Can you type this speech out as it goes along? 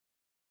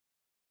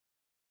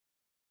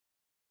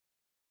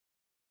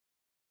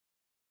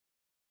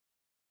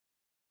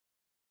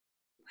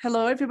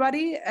Hello,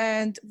 everybody,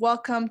 and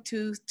welcome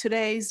to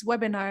today's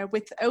webinar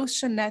with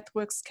Ocean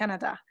Networks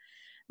Canada.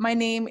 My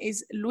name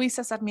is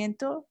Luisa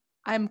Sarmiento.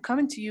 I'm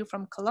coming to you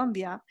from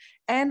Colombia,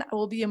 and I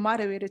will be a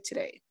moderator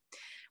today.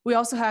 We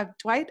also have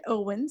Dwight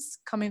Owens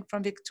coming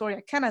from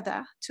Victoria,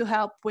 Canada, to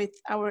help with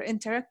our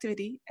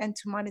interactivity and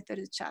to monitor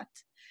the chat.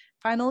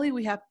 Finally,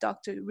 we have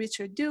Dr.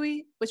 Richard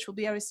Dewey, which will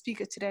be our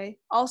speaker today,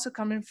 also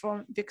coming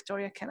from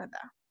Victoria, Canada.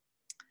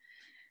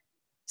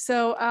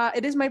 So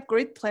it is my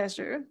great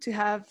pleasure to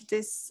have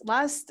this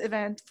last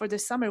event for the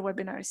summer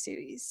webinar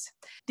series.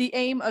 The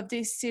aim of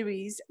this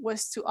series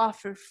was to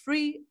offer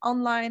free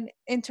online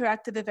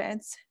interactive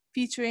events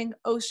featuring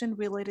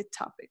ocean-related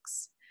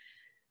topics.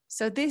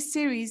 So this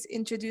series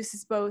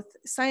introduces both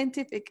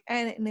scientific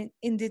and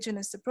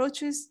indigenous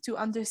approaches to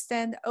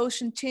understand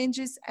ocean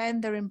changes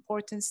and their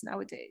importance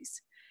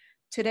nowadays.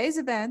 Today's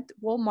event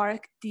will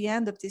mark the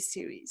end of this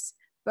series,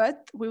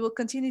 but we will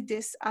continue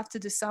this after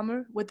the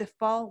summer with the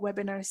fall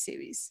webinar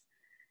series.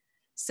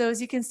 So as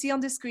you can see on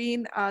the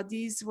screen,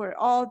 these were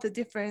all the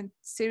different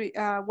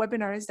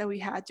webinars that we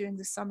had during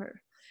the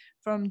summer,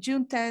 from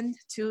June 10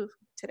 to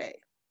today.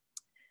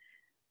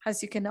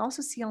 As you can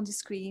also see on the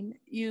screen,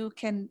 you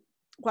can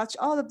watch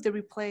all of the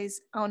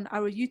replays on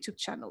our YouTube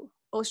channel,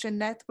 Ocean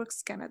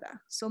Networks Canada.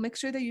 So make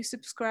sure that you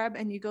subscribe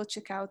and you go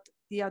check out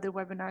the other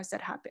webinars that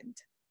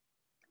happened.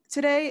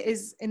 Today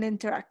is an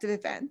interactive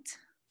event.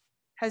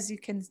 As you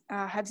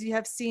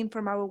have seen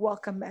from our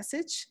welcome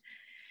message,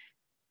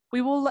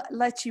 we will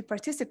let you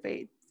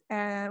participate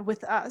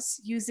with us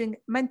using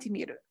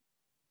Mentimeter.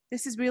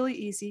 This is really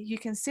easy. You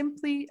can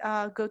simply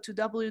go to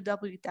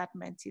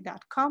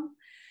www.menti.com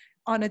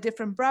on a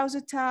different browser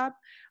tab,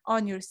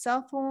 on your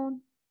cell phone,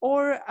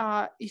 or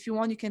if you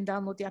want, you can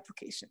download the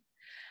application.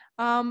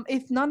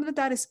 If none of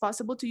that is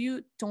possible to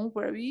you, don't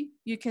worry.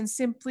 You can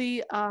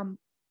simply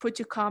put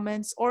your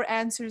comments or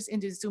answers in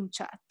the Zoom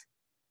chat.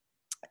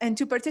 And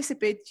to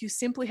participate, you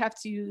simply have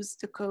to use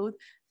the code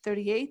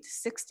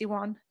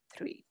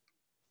 38613.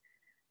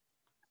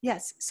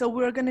 Yes, so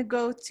we're going to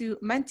go to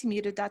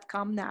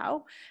mentimeter.com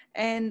now,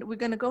 and we're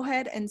going to go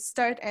ahead and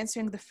start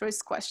answering the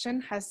first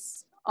question.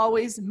 As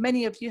always,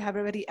 many of you have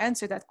already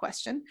answered that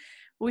question.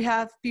 We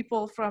have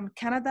people from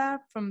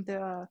Canada, from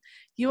the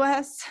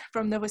US,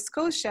 from Nova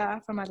Scotia,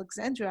 from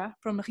Alexandria,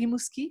 from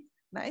Rimouski,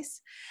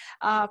 nice,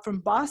 from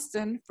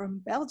Boston, from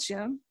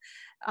Belgium,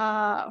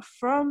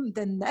 from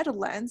the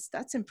Netherlands,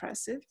 that's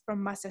impressive,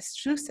 from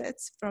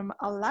Massachusetts, from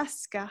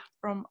Alaska,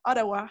 from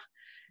Ottawa,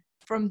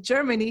 from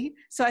Germany.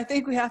 So I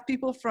think we have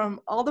people from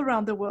all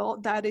around the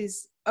world. That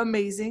is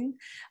amazing.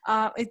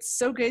 It's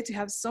so great to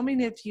have so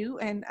many of you,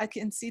 and I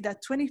can see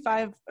that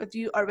 25 of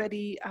you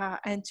already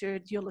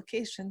entered your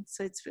location,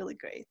 so it's really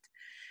great.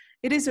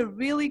 It is a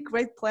really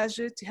great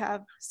pleasure to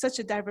have such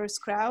a diverse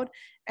crowd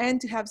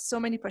and to have so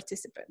many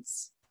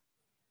participants.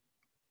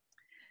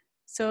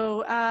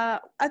 So I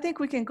think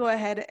we can go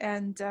ahead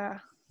and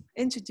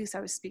introduce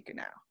our speaker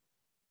now.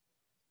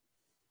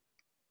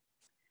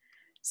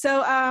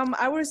 So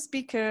our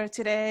speaker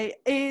today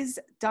is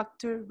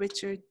Dr.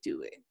 Richard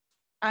Dewey.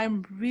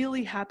 I'm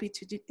really happy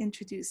to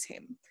introduce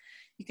him.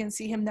 You can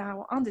see him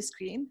now on the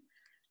screen.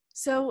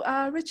 So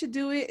Richard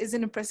Dewey is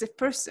an impressive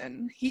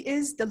person. He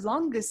is the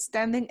longest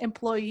standing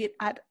employee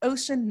at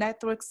Ocean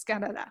Networks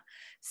Canada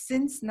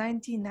since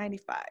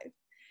 1995.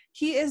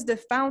 He is the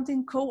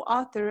founding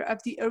co-author of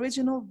the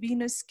original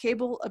Venus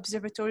Cable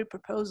Observatory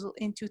proposal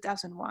in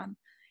 2001.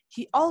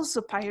 He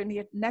also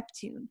pioneered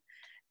Neptune,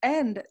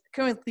 and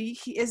currently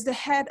he is the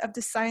head of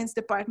the science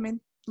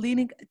department,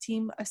 leading a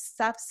team of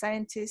staff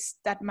scientists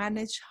that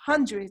manage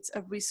hundreds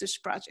of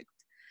research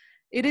projects.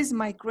 It is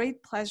my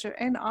great pleasure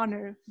and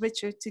honor,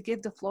 Richard, to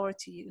give the floor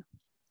to you.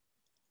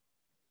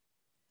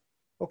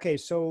 Okay,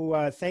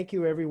 so thank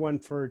you everyone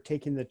for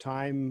taking the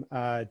time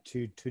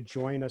to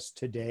join us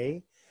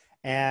today.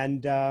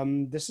 And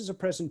this is a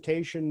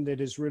presentation that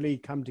has really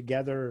come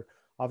together,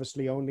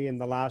 obviously only in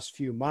the last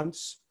few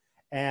months.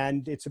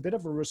 And it's a bit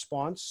of a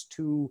response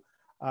to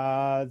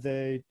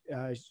the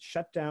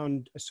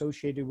shutdown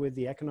associated with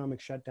the economic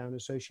shutdown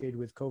associated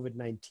with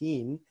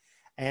COVID-19,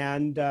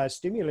 and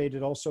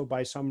stimulated also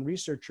by some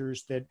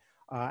researchers that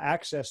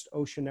accessed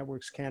Ocean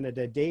Networks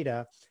Canada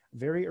data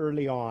very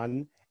early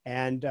on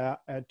and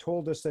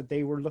told us that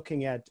they were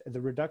looking at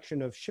the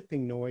reduction of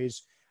shipping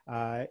noise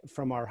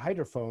from our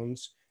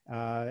hydrophones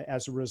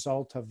as a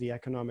result of the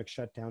economic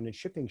shutdown and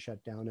shipping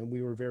shutdown. And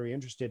we were very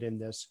interested in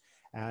this.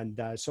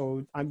 And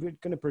so I'm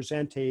going to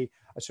present a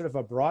sort of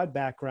a broad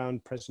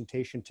background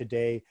presentation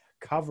today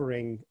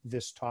covering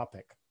this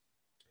topic.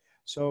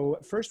 So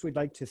first, we'd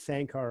like to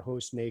thank our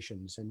host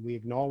nations, and we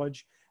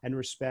acknowledge and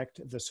respect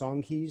the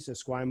Songhees,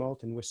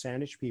 Esquimalt, and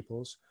Wasanich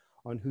peoples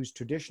on whose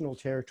traditional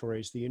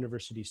territories the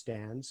university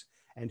stands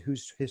and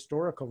whose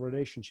historical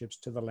relationships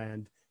to the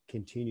land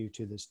continue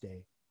to this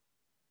day.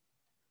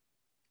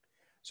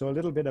 So a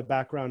little bit of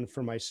background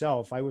for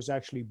myself. I was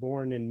actually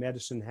born in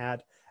Medicine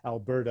Hat,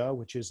 Alberta,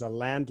 which is a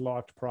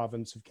landlocked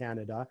province of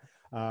Canada,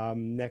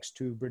 next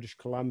to British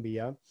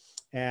Columbia.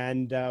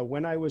 And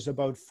when I was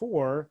about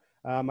 4,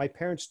 my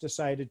parents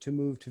decided to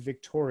move to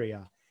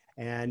Victoria.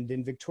 And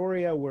in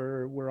Victoria,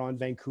 we're on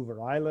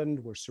Vancouver Island.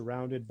 We're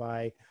surrounded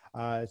by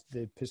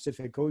the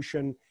Pacific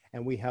Ocean,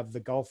 and we have the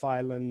Gulf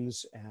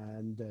Islands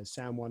and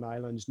San Juan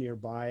Islands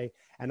nearby.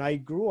 And I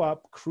grew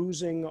up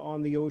cruising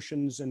on the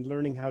oceans and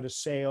learning how to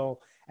sail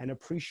and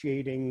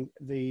appreciating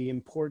the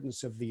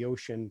importance of the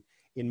ocean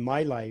in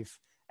my life.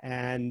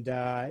 And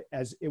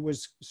as it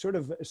was sort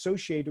of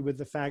associated with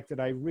the fact that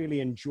I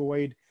really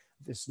enjoyed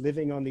this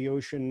living on the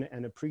ocean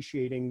and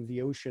appreciating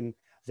the ocean,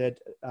 that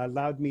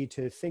allowed me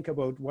to think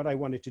about what I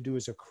wanted to do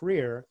as a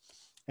career.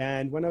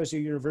 And when I was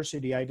at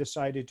university, I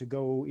decided to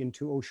go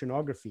into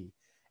oceanography.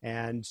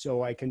 And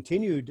so I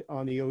continued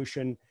on the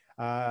ocean,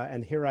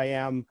 and here I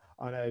am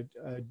on a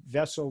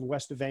vessel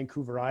west of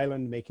Vancouver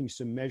Island, making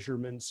some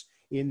measurements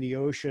in the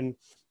ocean.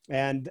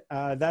 And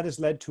that has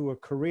led to a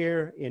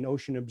career in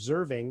ocean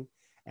observing.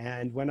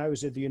 And when I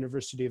was at the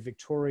University of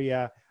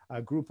Victoria,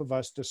 a group of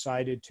us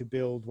decided to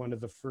build one of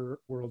the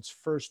world's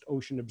first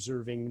ocean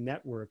observing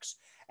networks.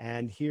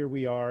 And here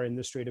we are in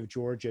the Strait of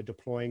Georgia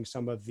deploying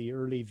some of the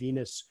early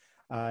Venus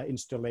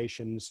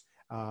installations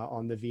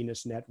on the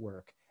Venus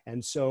network.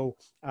 And so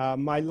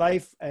my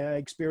life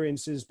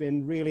experience has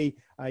been really,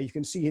 you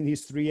can see in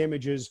these three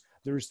images,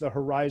 there's the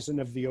horizon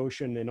of the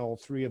ocean in all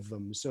three of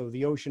them. So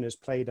the ocean has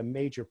played a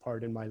major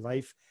part in my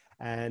life,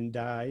 and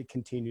it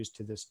continues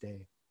to this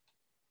day.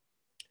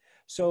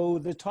 So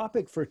the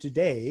topic for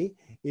today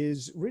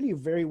is really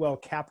very well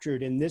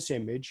captured in this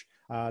image.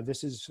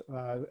 This is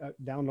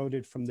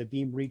downloaded from the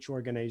Beam Reach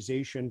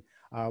organization,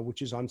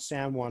 which is on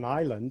San Juan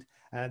Island.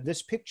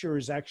 This picture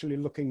is actually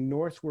looking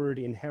northward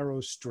in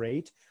Haro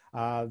Strait.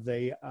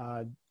 The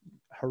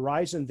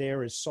horizon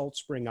there is Salt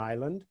Spring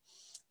Island.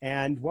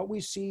 And what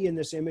we see in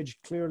this image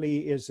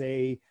clearly is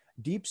a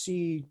deep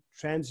sea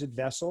transit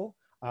vessel,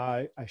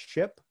 a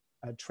ship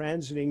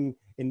transiting,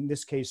 in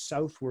this case,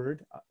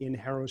 southward in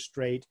Haro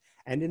Strait.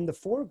 And in the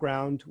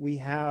foreground, we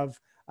have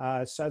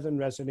southern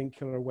resident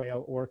killer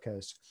whale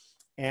orcas.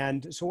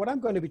 And so what I'm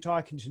going to be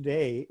talking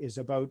today is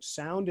about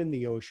sound in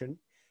the ocean,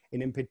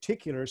 and in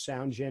particular,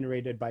 sound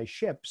generated by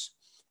ships,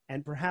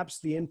 and perhaps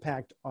the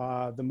impact,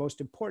 the most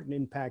important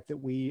impact that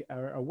we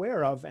are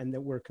aware of and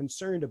that we're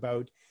concerned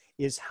about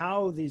is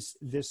how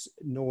this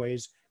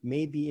noise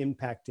may be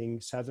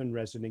impacting southern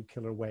resident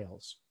killer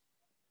whales.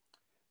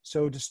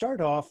 So to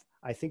start off,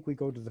 I think we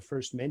go to the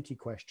first Menti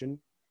question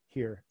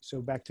here.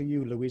 So back to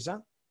you,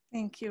 Louisa.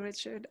 Thank you,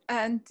 Richard.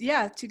 And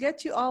yeah, to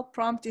get you all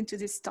prompt into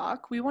this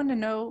talk, we want to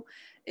know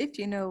if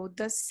you know,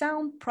 does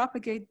sound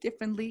propagate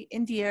differently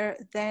in the air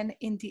than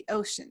in the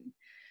ocean?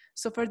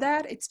 So for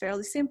that, it's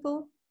fairly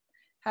simple.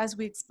 As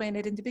we explained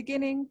it in the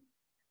beginning,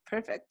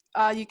 perfect.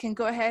 You can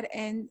go ahead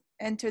and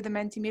enter the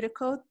Mentimeter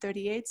code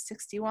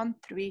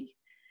 38613.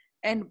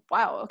 And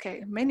wow,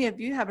 okay, many of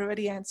you have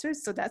already answered,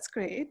 so that's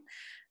great.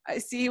 I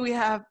see we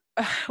have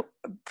a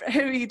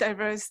very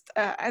diverse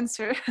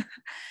answer.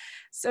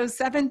 So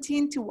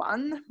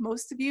 17-1,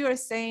 most of you are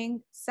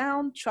saying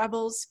sound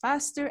travels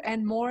faster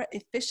and more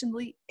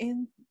efficiently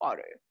in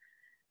water.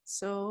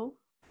 So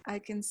I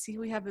can see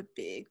we have a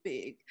big,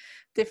 big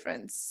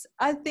difference.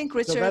 I think,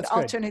 Richard,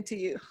 I'll turn it to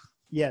you.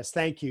 Yes,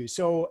 thank you.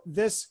 So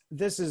this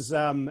is,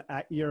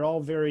 you're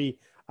all very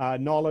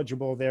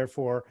knowledgeable,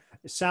 therefore.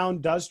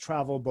 Sound does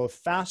travel both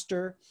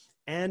faster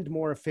and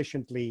more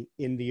efficiently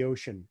in the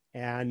ocean.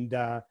 And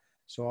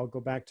so I'll go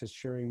back to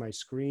sharing my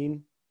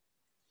screen.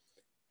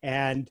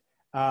 And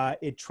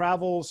it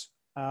travels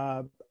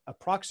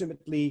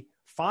approximately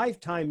 5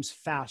 times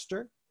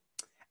faster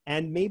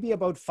and maybe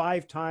about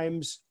 5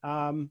 times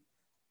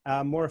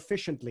more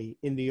efficiently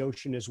in the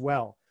ocean as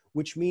well,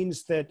 which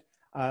means that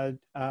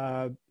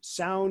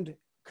sound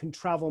can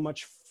travel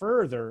much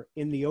further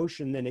in the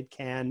ocean than it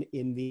can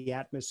in the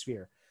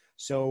atmosphere.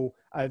 So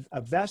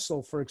a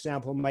vessel, for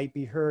example, might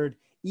be heard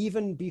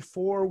even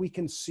before we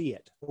can see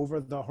it over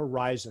the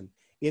horizon.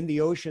 In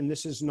the ocean,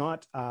 this is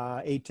not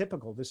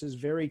atypical. This is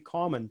very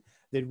common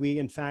that we,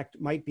 in fact,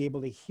 might be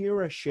able to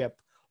hear a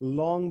ship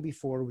long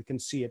before we can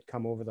see it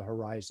come over the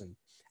horizon.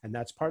 And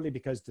that's partly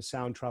because the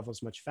sound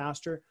travels much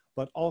faster,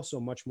 but also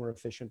much more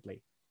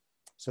efficiently.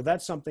 So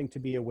that's something to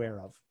be aware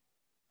of.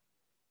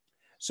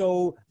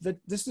 So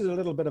this is a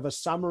little bit of a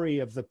summary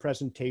of the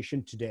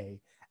presentation today.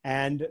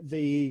 And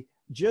the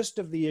gist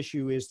of the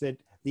issue is that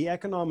the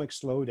economic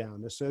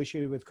slowdown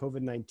associated with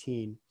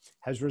COVID-19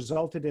 has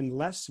resulted in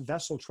less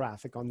vessel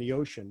traffic on the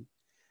ocean.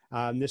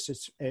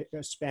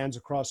 It spans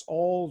across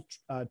all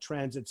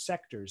transit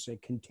sectors,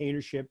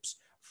 container ships,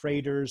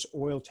 freighters,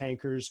 oil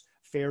tankers,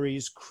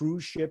 ferries,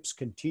 cruise ships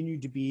continue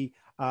to be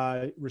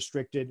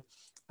restricted.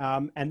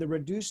 And the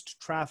reduced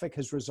traffic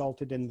has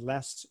resulted in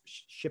less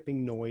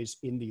shipping noise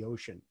in the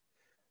ocean.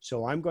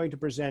 So I'm going to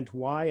present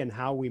why and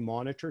how we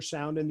monitor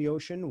sound in the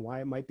ocean, why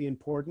it might be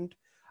important.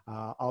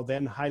 I'll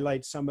then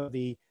highlight some of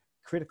the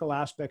critical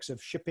aspects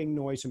of shipping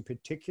noise in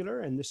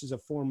particular, and this is a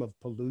form of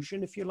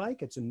pollution, if you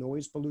like. It's a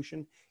noise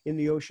pollution in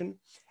the ocean.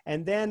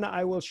 And then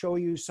I will show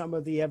you some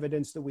of the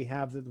evidence that we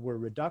have that there were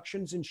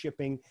reductions in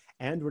shipping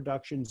and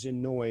reductions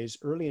in noise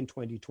early in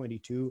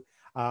 2022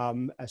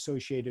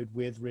 associated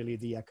with really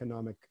the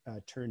economic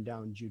turn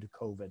down due to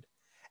COVID.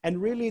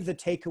 And really the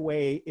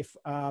takeaway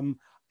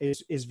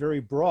is very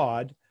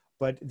broad,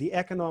 but the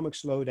economic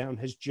slowdown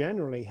has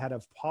generally had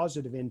a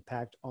positive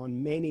impact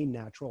on many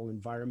natural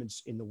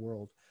environments in the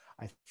world.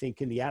 I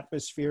think in the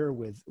atmosphere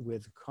with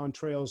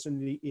contrails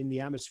in the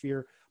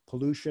atmosphere,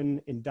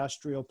 pollution,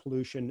 industrial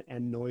pollution,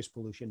 and noise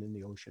pollution in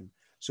the ocean.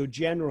 So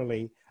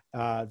generally,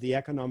 the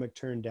economic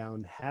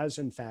turndown has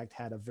in fact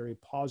had a very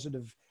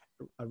positive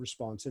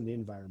response in the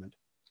environment.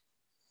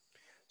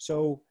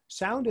 So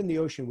sound in the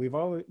ocean, we've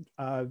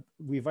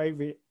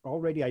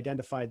already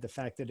identified the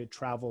fact that it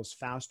travels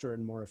faster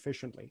and more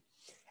efficiently.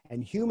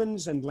 And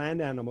humans and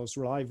land animals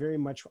rely very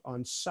much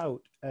on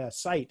sight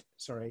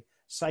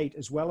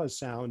as well as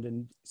sound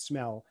and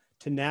smell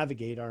to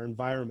navigate our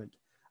environment.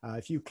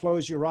 If you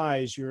close your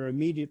eyes, you're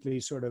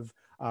immediately sort of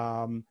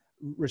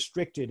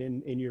restricted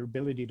in your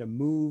ability to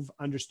move,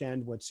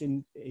 understand what's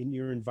in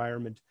your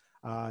environment,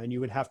 and you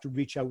would have to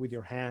reach out with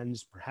your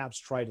hands, perhaps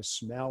try to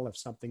smell if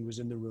something was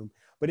in the room.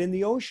 But in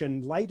the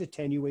ocean, light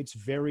attenuates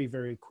very,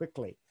 very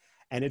quickly.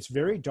 And it's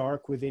very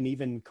dark within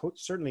even,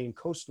 certainly in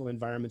coastal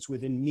environments,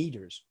 within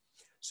meters.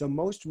 So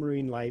most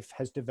marine life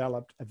has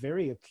developed a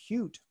very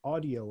acute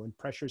audio and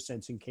pressure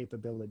sensing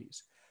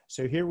capabilities.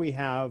 So here we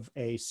have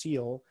a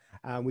seal.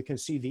 We can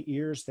see the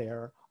ears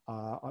there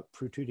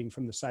protruding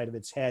from the side of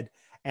its head.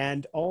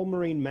 And all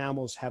marine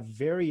mammals have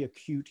very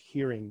acute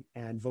hearing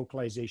and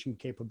vocalization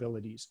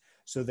capabilities.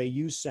 So they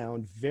use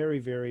sound very,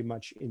 very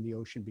much in the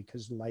ocean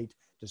because light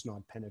does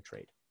not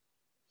penetrate.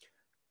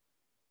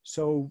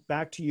 So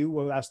back to you,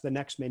 we'll ask the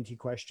next Menti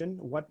question.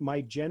 What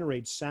might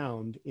generate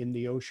sound in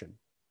the ocean?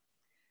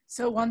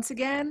 So once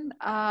again,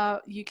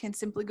 you can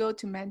simply go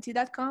to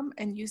menti.com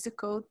and use the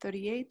code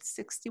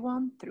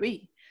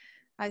 38613.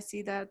 I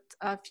see that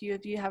a few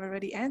of you have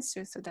already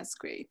answered, so that's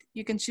great.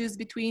 You can choose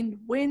between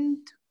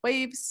wind,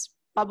 waves,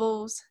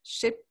 bubbles,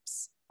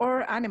 ships,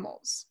 or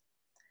animals.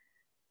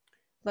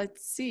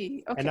 Let's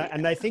see. Okay.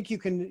 And I think you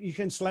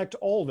can select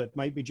all that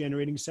might be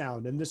generating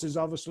sound. And this is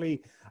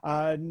obviously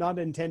not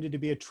intended to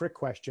be a trick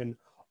question.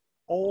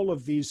 All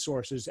of these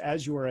sources,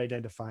 as you are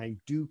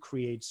identifying, do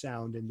create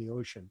sound in the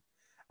ocean.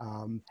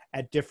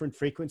 At different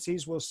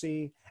frequencies, we'll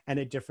see, and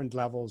at different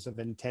levels of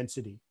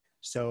intensity.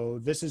 So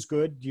this is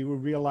good. You will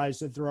realize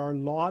that there are a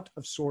lot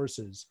of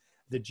sources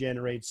that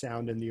generate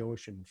sound in the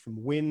ocean,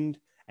 from wind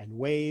and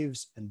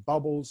waves and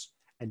bubbles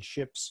and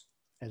ships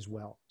as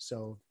well.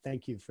 So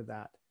thank you for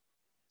that.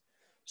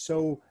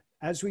 So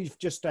as we've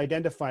just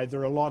identified,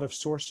 there are a lot of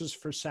sources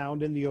for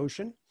sound in the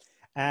ocean.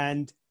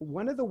 And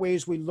one of the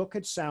ways we look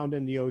at sound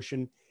in the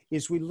ocean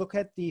is we look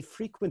at the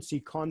frequency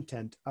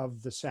content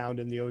of the sound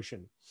in the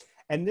ocean.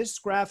 And this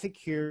graphic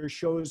here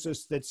shows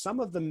us that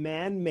some of the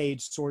man-made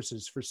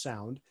sources for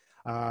sound,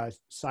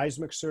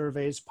 seismic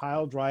surveys,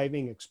 pile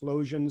driving,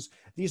 explosions,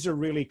 these are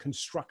really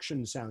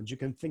construction sounds. You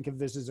can think of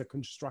this as a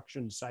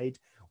construction site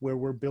where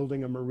we're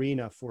building a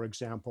marina, for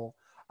example.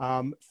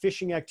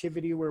 Fishing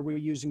activity where we're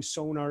using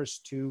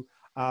sonars to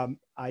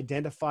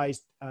identify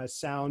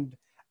sound,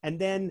 and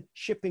then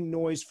shipping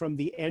noise from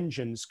the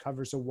engines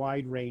covers a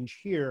wide range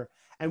here.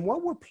 And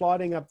what we're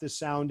plotting up the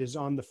sound is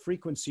on the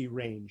frequency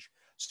range.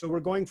 So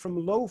we're going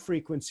from low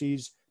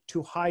frequencies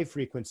to high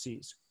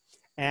frequencies.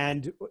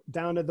 And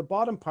down at the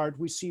bottom part,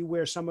 we see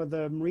where some of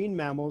the marine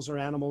mammals or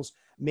animals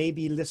may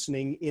be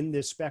listening in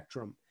this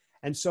spectrum.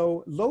 And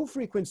so low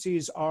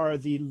frequencies are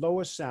the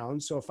lowest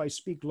sounds. So if I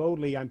speak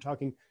lowly, I'm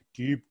talking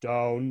deep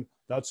down,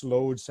 that's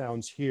low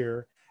sounds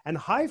here. And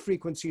high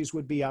frequencies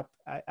would be up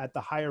at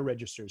the higher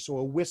registers. So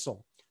a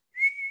whistle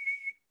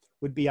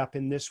would be up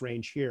in this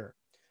range here.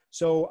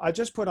 So I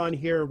just put on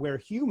here where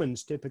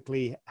humans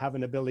typically have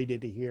an ability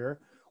to hear.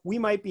 We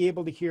might be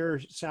able to hear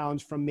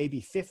sounds from maybe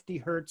 50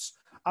 hertz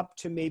up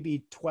to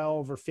maybe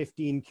 12 or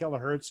 15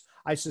 kilohertz.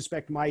 I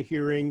suspect my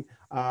hearing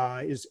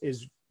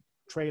is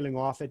trailing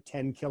off at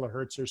 10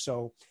 kilohertz or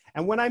so.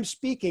 And when I'm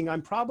speaking,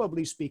 I'm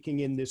probably speaking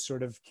in this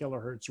sort of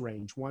kilohertz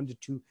range, 1 to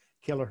 2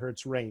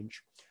 kilohertz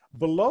range.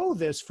 Below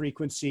this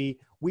frequency,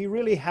 we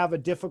really have a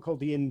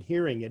difficulty in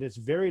hearing it. It's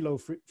very low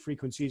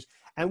frequencies,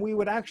 and we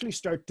would actually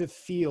start to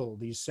feel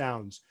these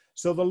sounds.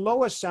 So the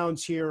lowest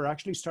sounds here are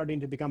actually starting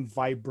to become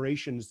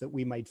vibrations that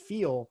we might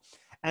feel.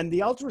 And the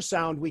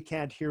ultrasound we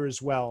can't hear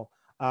as well.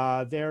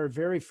 They're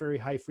very, very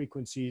high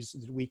frequencies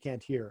that we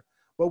can't hear.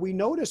 But we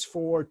notice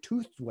for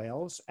toothed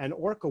whales and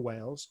orca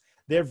whales,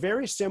 they're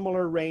very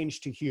similar range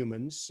to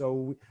humans.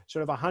 So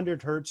sort of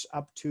 100 hertz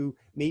up to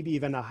maybe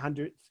even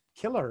 100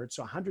 kilohertz,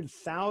 so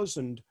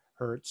 100,000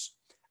 hertz.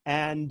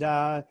 And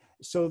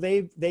so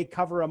they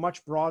cover a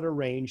much broader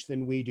range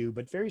than we do,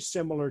 but very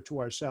similar to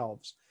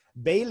ourselves.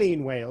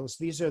 Baleen whales,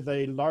 these are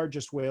the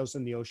largest whales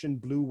in the ocean,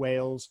 blue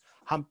whales,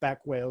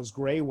 humpback whales,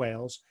 gray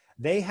whales.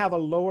 They have a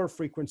lower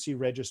frequency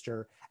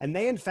register, and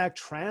they in fact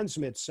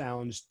transmit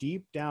sounds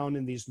deep down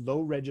in these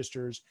low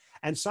registers.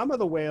 And some of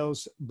the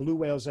whales, blue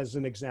whales as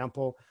an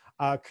example,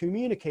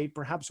 communicate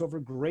perhaps over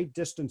great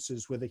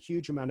distances with a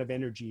huge amount of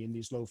energy in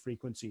these low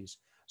frequencies.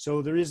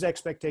 So there is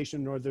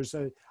expectation, or there's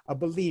a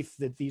belief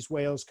that these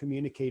whales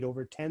communicate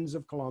over tens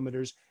of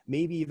kilometers,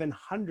 maybe even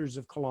hundreds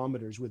of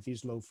kilometers with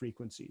these low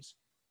frequencies.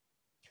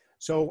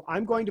 So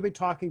I'm going to be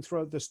talking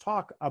throughout this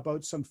talk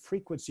about some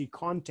frequency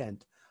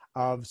content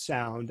of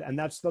sound, and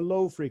that's the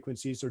low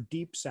frequencies or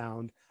deep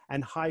sound,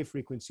 and high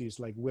frequencies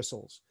like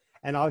whistles.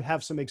 And I'll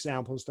have some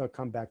examples that I'll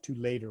come back to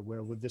later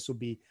where this will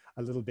be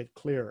a little bit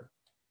clearer.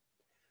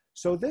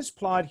 So this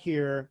plot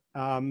here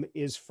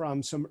is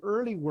from some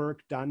early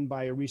work done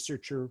by a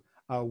researcher,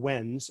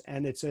 Wenz,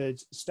 and it's a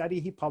study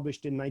he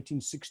published in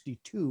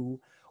 1962,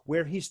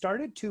 where he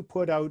started to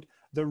put out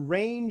the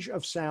range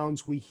of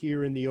sounds we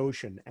hear in the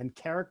ocean and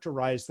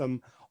characterize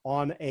them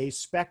on a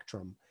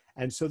spectrum.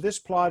 And so this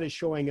plot is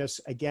showing us,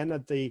 again,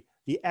 at the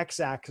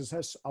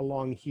x-axis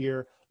along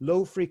here,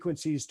 low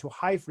frequencies to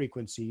high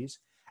frequencies.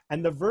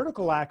 And the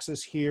vertical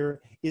axis here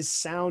is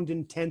sound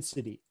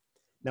intensity.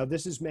 Now,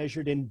 this is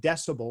measured in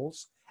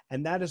decibels,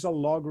 and that is a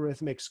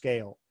logarithmic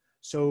scale.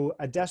 So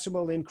a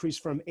decibel increase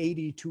from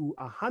 80 to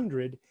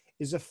 100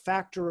 is a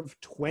factor of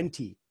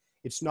 20.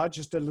 It's not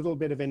just a little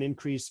bit of an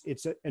increase,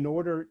 it's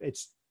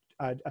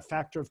a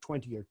factor of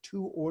 20, or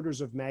 2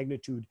 orders of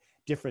magnitude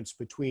difference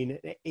between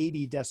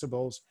 80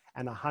 decibels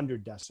and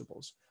 100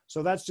 decibels.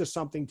 So that's just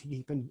something to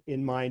keep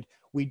in mind.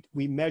 We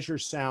measure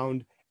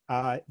sound.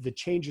 The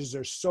changes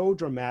are so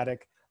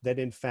dramatic that,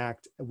 in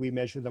fact, we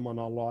measure them on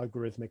a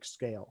logarithmic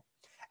scale.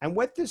 And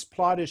what this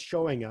plot is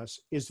showing us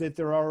is that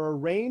there are a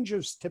range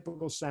of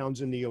typical sounds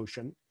in the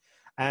ocean.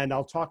 And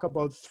I'll talk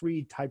about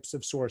 3 types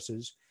of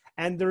sources.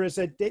 And there is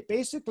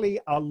basically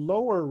a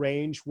lower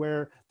range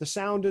where the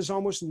sound is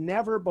almost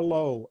never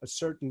below a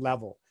certain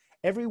level.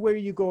 Everywhere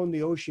you go in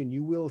the ocean,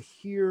 you will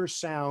hear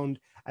sound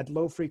at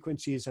low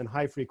frequencies and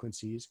high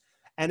frequencies.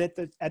 And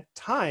at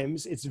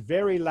times, it's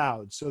very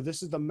loud. So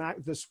this is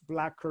this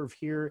black curve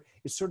here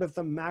is sort of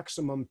the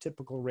maximum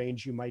typical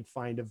range you might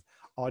find of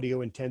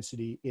audio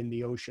intensity in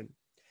the ocean.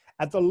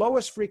 At the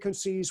lowest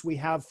frequencies, we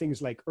have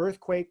things like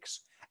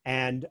earthquakes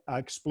and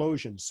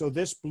explosions. So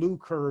this blue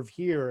curve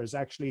here is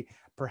actually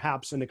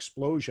perhaps an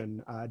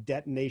explosion.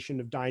 Detonation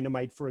of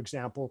dynamite, for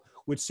example,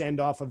 would send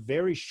off a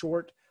very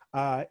short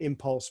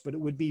impulse, but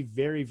it would be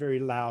very, very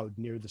loud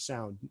near the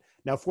sound.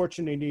 Now,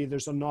 fortunately,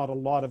 there's not a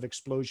lot of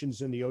explosions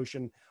in the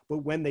ocean, but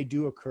when they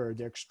do occur,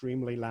 they're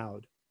extremely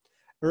loud.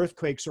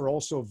 Earthquakes are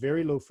also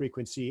very low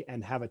frequency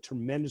and have a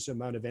tremendous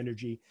amount of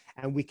energy,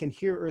 and we can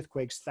hear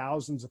earthquakes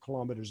thousands of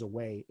kilometers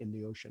away in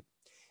the ocean.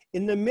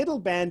 In the middle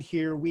band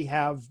here, we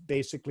have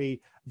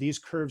basically these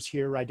curves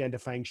here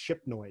identifying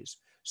ship noise.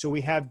 So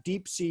we have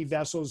deep sea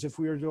vessels. If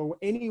we were to go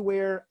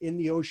anywhere in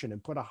the ocean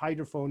and put a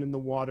hydrophone in the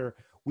water,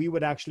 we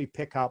would actually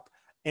pick up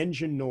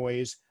engine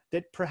noise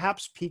that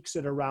perhaps peaks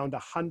at around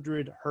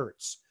 100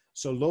 hertz.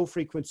 So low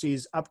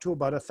frequencies up to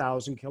about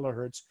 1,000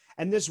 kilohertz.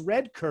 And this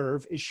red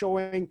curve is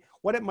showing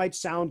what it might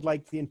sound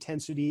like, the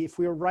intensity, if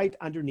we were right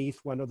underneath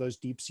one of those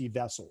deep sea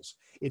vessels.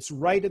 It's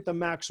right at the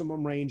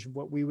maximum range of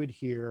what we would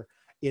hear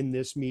in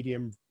this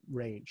medium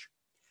range.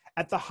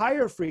 At the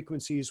higher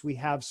frequencies, we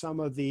have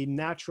some of the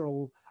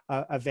natural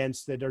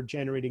events that are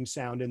generating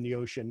sound in the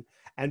ocean.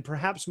 And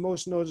perhaps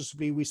most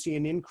noticeably, we see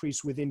an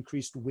increase with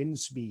increased wind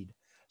speed.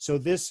 So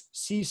this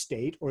sea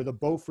state, or the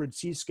Beaufort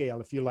sea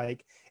scale, if you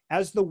like,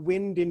 as the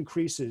wind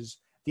increases,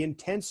 the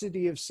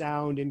intensity of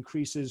sound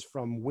increases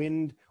from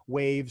wind,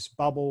 waves,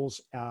 bubbles,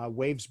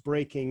 waves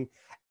breaking.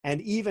 And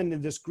even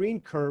in this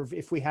green curve,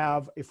 if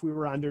we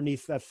were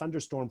underneath a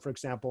thunderstorm, for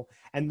example,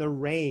 and the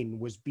rain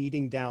was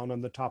beating down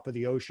on the top of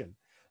the ocean.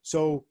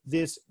 So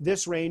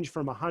this range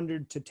from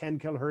 100 to 10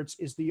 kilohertz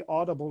is the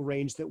audible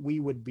range that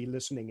we would be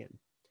listening in.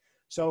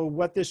 So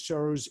what this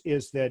shows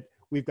is that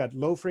we've got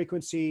low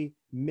frequency,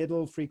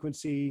 middle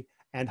frequency,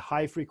 and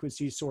high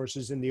frequency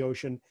sources in the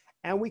ocean.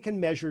 And we can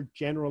measure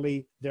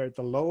generally they're at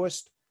the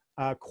lowest,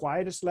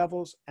 quietest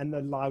levels and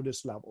the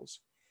loudest levels.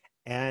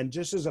 And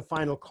just as a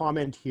final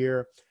comment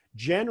here,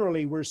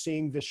 generally we're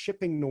seeing the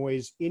shipping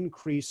noise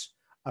increase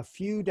a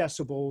few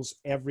decibels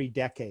every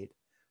decade.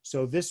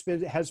 So this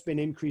has been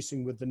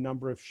increasing with the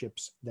number of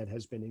ships that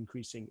has been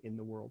increasing in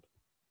the world.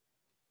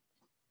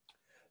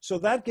 So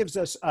that gives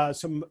us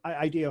some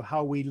idea of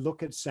how we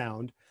look at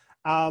sound.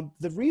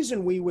 The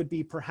reason we would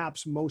be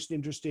perhaps most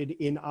interested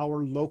in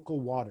our local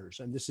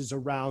waters, and this is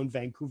around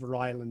Vancouver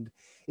Island,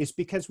 is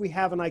because we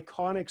have an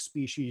iconic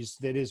species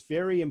that is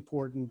very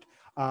important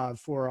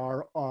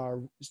for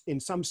our,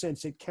 in some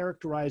sense, it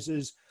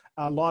characterizes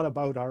a lot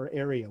about our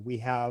area. We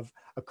have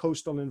a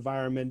coastal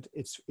environment,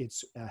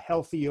 it's a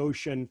healthy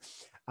ocean,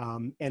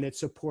 and it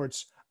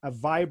supports a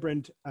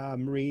vibrant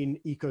marine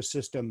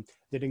ecosystem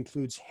that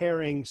includes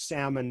herring,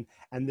 salmon,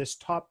 and this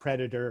top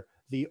predator,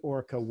 the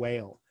orca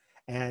whale.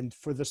 And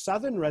for the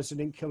southern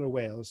resident killer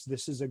whales,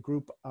 this is a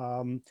group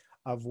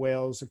of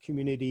whales, a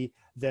community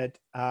that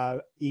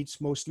eats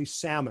mostly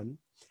salmon,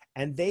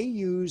 and they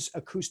use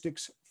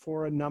acoustics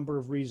for a number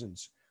of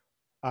reasons.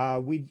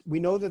 We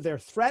know that they're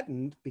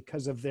threatened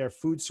because of their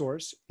food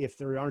source. If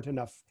there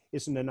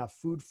isn't enough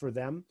food for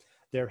them,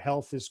 their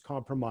health is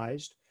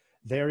compromised.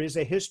 There is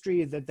a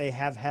history that they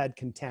have had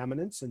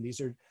contaminants, and these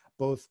are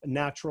both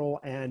natural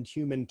and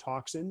human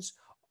toxins.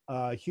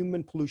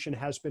 Human pollution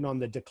has been on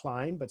the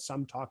decline, but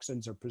some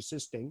toxins are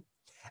persisting.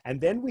 And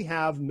then we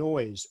have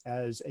noise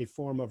as a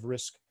form of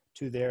risk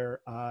to their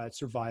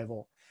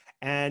survival.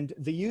 And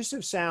the use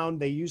of sound,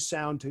 they use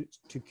sound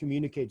to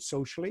communicate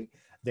socially.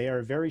 They are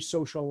a very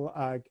social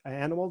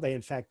animal. They,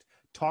 in fact,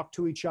 talk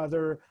to each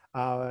other,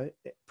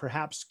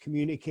 perhaps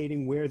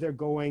communicating where they're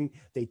going.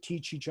 They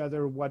teach each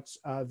other what's,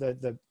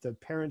 the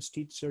parents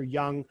teach their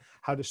young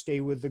how to stay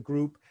with the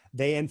group.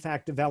 They, in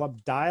fact,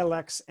 develop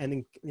dialects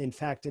and, in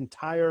fact,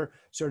 entire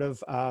sort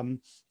of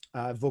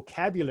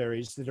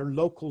vocabularies that are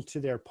local to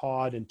their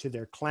pod and to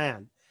their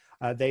clan.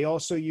 They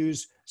also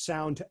use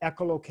sound to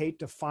echolocate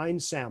to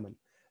find salmon.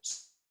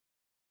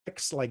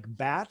 Like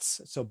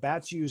bats, so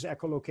bats use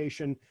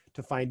echolocation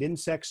to find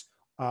insects.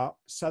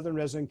 Southern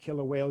resident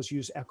killer whales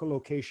use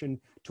echolocation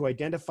to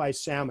identify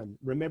salmon.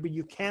 Remember,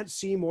 you can't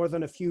see more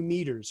than a few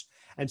meters.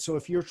 And so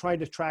if you're trying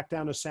to track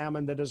down a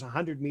salmon that is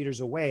 100 meters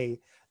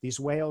away, these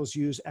whales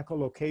use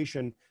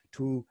echolocation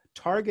to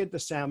target the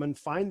salmon,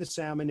 find the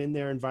salmon in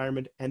their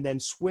environment, and then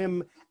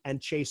swim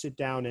and chase it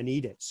down and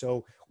eat it.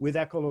 So with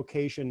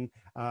echolocation,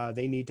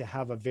 they need to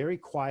have a very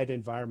quiet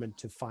environment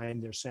to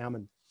find their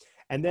salmon.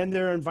 And then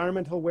their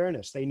environmental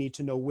awareness. They need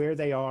to know where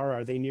they are.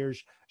 Are they near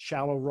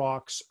shallow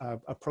rocks,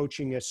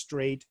 approaching a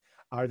strait?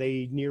 Are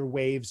they near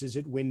waves? Is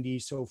it windy?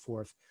 So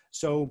forth.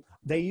 So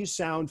they use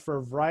sound for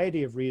a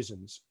variety of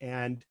reasons.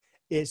 And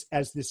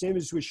as this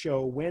image would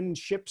show, when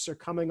ships are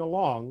coming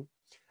along,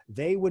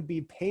 they would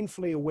be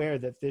painfully aware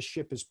that this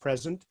ship is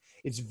present.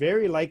 It's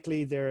very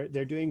likely they're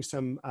doing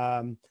some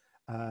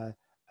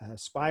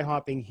spy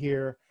hopping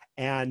here.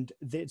 And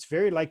it's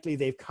very likely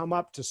they've come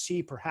up to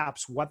see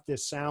perhaps what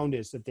this sound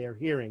is that they're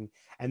hearing.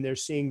 And they're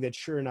seeing that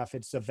sure enough,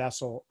 it's a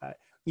vessel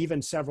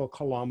even several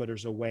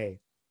kilometers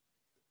away.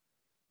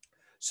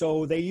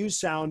 So they use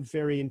sound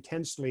very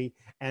intensely.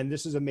 And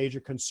this is a major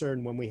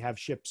concern when we have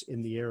ships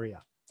in the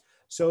area.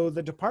 So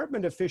the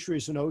Department of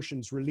Fisheries and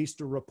Oceans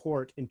released a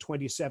report in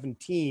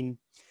 2017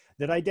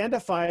 that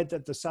identified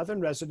that the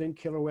southern resident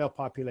killer whale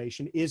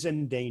population is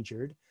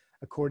endangered,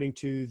 according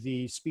to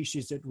the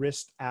Species at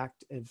Risk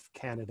Act of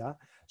Canada.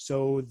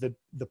 So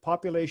the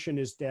population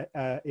is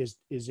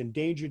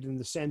endangered in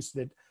the sense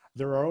that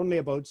there are only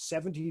about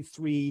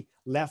 73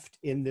 left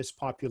in this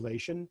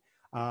population,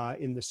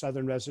 in the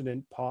southern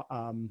resident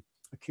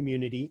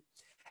community.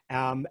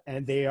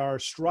 And they are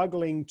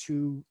struggling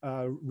to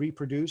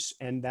reproduce,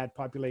 and that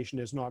population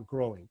is not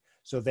growing.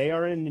 So they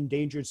are an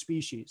endangered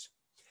species.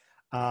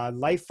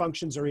 Life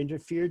functions are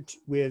interfered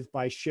with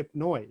by ship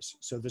noise.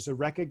 So there's a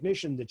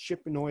recognition that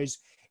ship noise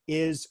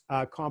is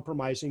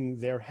compromising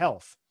their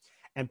health.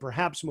 And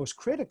perhaps most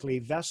critically,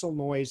 vessel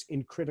noise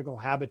in critical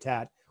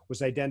habitat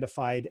was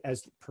identified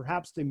as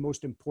perhaps the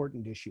most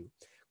important issue.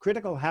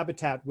 Critical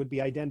habitat would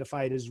be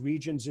identified as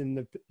regions in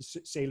the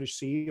Salish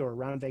Sea or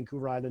around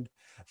Vancouver Island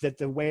that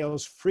the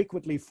whales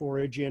frequently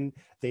forage in.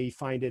 They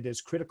find it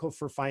as critical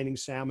for finding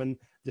salmon.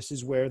 This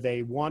is where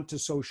they want to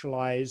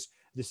socialize.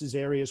 This is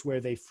areas where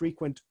they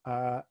frequent,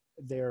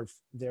 they're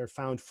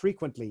found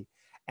frequently.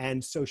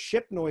 And so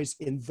ship noise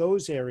in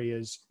those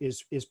areas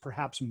is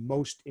perhaps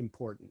most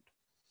important.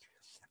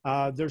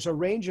 There's a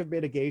range of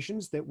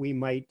mitigations that we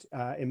might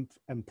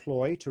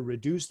employ to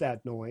reduce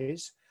that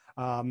noise.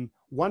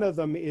 One of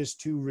them is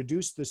to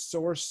reduce the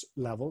source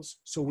levels.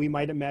 So we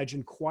might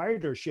imagine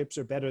quieter ships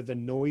are better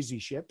than noisy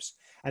ships.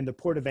 And the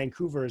Port of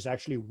Vancouver is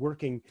actually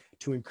working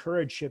to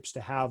encourage ships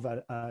to have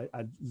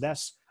a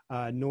less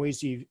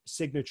noisy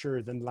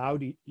signature than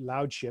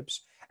loud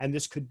ships. And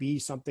this could be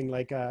something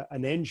like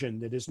an engine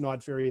that is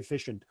not very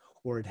efficient,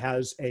 or it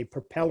has a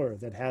propeller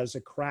that has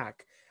a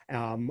crack,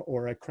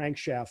 or a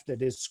crankshaft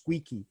that is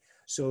squeaky.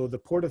 So the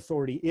Port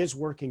Authority is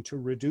working to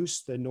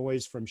reduce the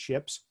noise from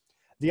ships.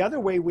 The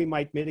other way we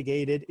might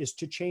mitigate it is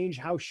to change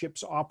how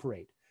ships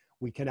operate.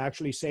 We can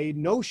actually say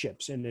no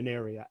ships in an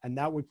area, and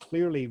that would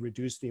clearly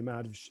reduce the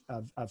amount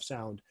of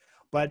sound.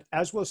 But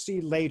as we'll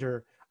see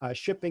later,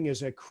 shipping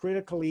is a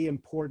critically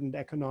important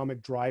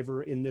economic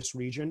driver in this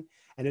region,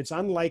 and it's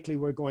unlikely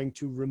we're going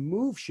to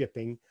remove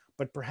shipping,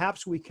 but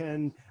perhaps we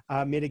can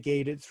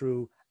mitigate it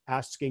through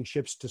asking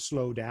ships to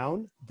slow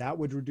down. That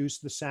would reduce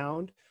the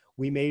sound.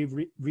 We may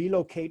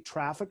relocate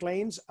traffic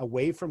lanes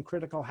away from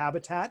critical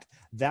habitat.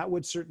 That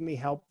would certainly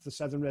help the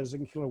southern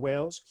resident killer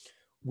whales.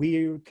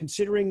 We're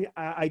considering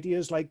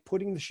ideas like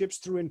putting the ships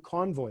through in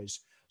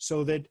convoys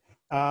so that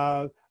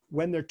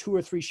when there are 2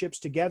 or 3 ships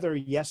together,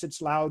 yes,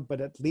 it's loud,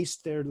 but at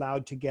least they're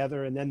loud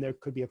together, and then there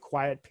could be a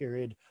quiet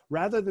period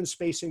rather than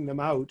spacing them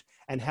out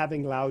and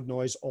having loud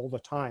noise all the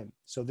time.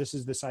 So this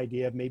is this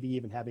idea of maybe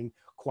even having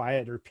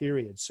quieter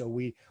periods. So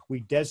we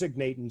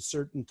designate in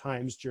certain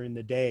times during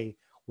the day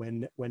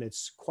when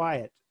it's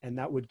quiet, and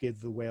that would give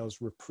the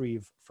whales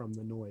reprieve from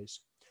the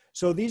noise.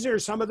 So these are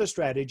some of the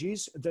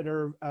strategies that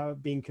are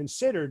being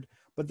considered,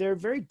 but they're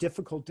very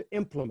difficult to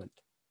implement.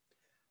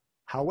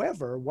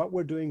 However, what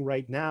we're doing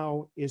right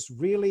now is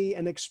really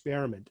an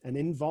experiment, an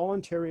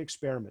involuntary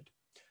experiment.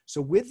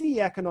 So with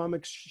the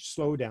economic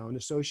slowdown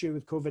associated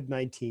with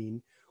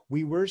COVID-19,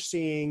 we were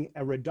seeing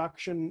a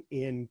reduction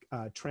in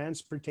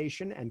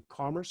transportation and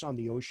commerce on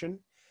the ocean.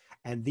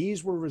 And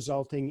these were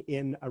resulting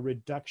in a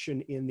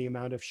reduction in the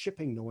amount of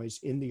shipping noise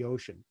in the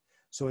ocean.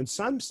 So in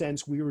some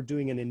sense, we were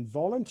doing an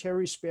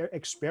involuntary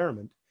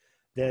experiment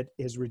that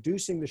is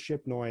reducing the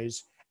ship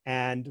noise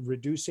and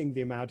reducing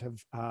the amount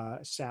of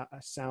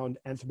sound,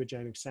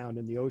 anthropogenic sound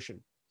in the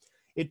ocean.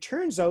 It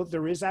turns out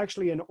there is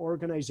actually an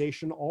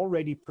organization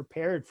already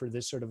prepared for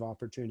this sort of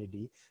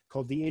opportunity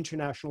called the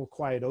International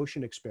Quiet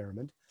Ocean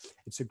Experiment.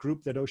 It's a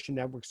group that Ocean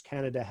Networks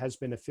Canada has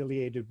been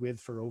affiliated with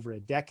for over a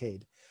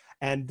decade.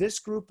 And this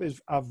group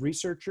of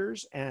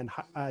researchers and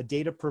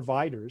data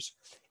providers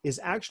is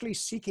actually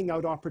seeking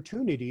out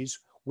opportunities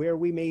where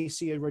we may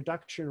see a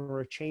reduction or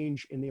a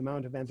change in the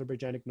amount of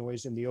anthropogenic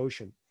noise in the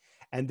ocean.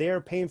 And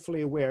they're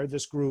painfully aware,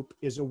 this group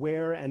is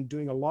aware and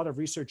doing a lot of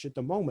research at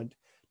the moment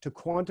to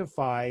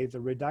quantify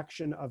the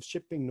reduction of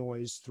shipping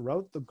noise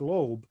throughout the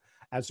globe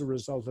as a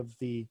result of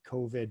the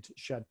COVID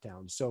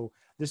shutdown. So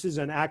this is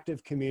an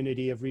active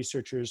community of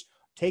researchers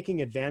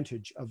taking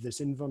advantage of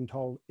this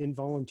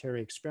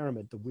involuntary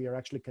experiment that we are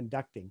actually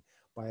conducting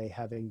by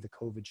having the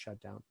COVID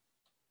shutdown.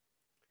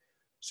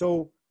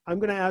 So I'm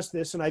going to ask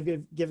this, and I've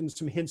given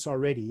some hints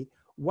already.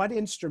 What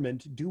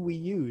instrument do we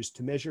use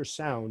to measure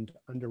sound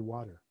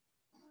underwater?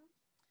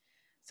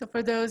 So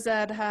for those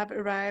that have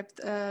arrived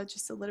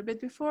just a little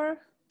bit before,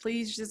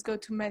 please just go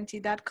to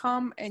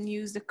menti.com and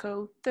use the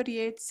code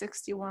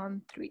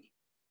 38613.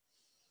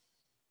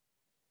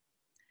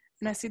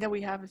 And I see that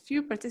we have a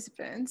few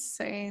participants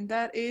saying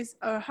that is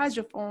a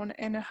hydrophone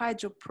and a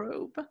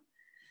hydroprobe.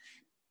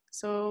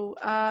 So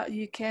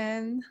you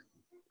can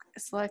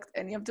select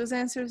any of those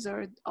answers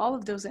or all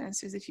of those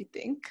answers if you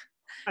think.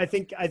 I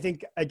think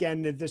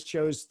again that this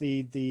shows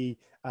the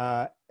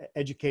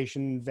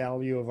education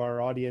value of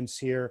our audience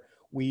here.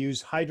 We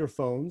use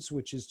hydrophones,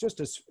 which is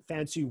just a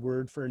fancy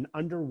word for an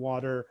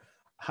underwater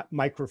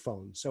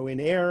microphone. So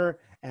in air,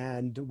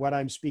 and what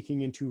I'm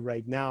speaking into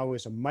right now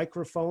is a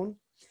microphone.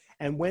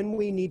 And when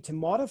we need to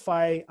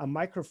modify a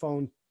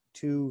microphone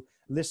to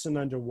listen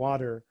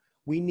underwater,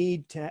 we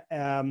need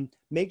to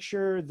make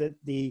sure that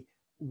the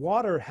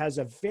water has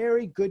a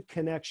very good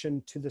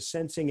connection to the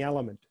sensing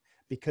element,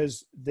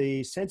 because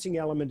the sensing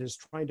element is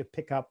trying to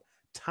pick up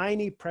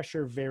tiny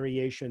pressure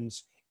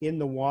variations in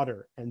the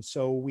water. And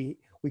so we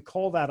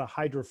call that a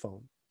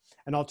hydrophone.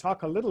 And I'll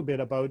talk a little bit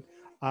about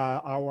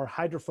our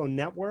hydrophone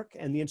network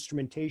and the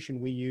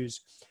instrumentation we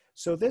use.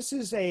 So this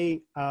is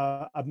a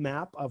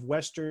map of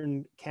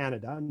Western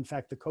Canada, in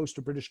fact, the coast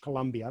of British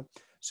Columbia.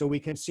 So we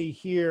can see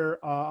here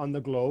on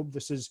the globe,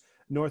 this is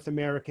North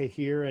America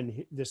here,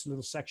 and this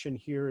little section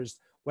here is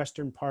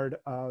western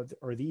part of,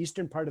 or the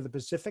eastern part of the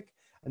Pacific,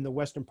 and the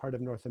western part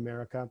of North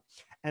America.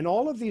 And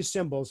all of these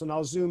symbols, and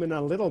I'll zoom in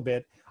a little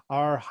bit,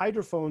 are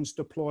hydrophones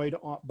deployed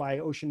by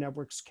Ocean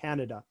Networks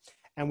Canada.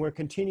 And we're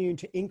continuing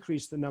to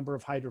increase the number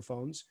of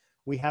hydrophones.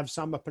 We have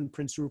some up in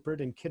Prince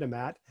Rupert and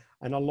Kitimat,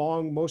 and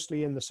along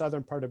mostly in the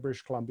southern part of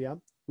British Columbia.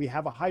 We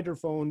have a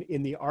hydrophone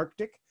in the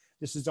Arctic.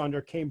 This is under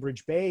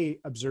Cambridge Bay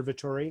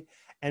Observatory.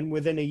 And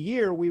within a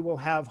year, we will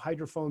have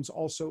hydrophones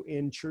also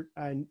in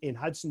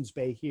Hudson's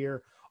Bay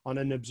here on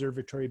an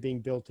observatory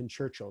being built in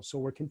Churchill. So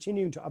we're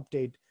continuing to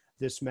update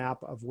this map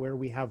of where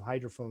we have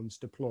hydrophones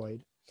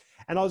deployed.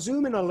 And I'll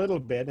zoom in a little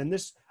bit, and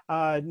this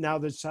now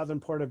the southern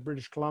part of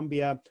British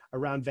Columbia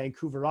around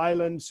Vancouver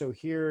Island. So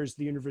here's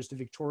the University of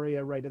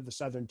Victoria right at the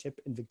southern tip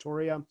in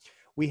Victoria.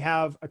 We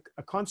have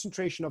a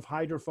concentration of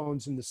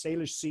hydrophones in the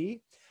Salish Sea,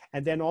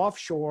 and then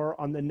offshore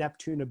on the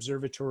Neptune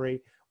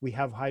Observatory, we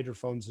have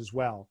hydrophones as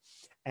well.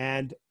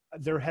 And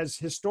there has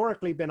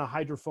historically been a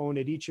hydrophone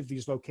at each of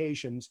these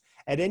locations.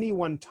 At any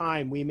one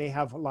time, we may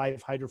have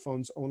live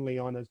hydrophones only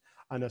on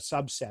a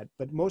subset,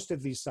 but most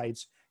of these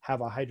sites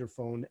have a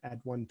hydrophone at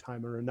one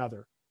time or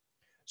another.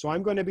 So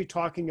I'm going to be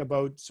talking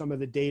about some of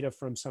the data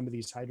from some of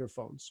these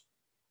hydrophones.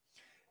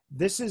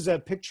 This is a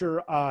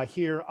picture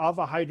here of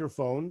a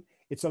hydrophone.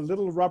 It's a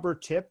little rubber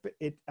tip.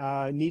 It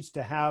needs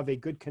to have a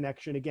good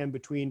connection, again,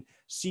 between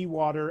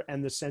seawater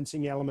and the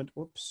sensing element.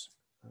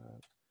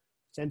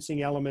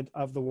 Sensing element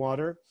of the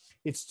water.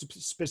 It's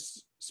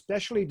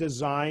specially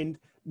designed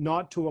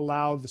not to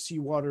allow the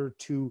seawater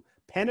to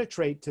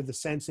penetrate to the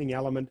sensing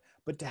element,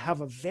 but to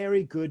have a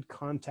very good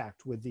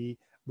contact with the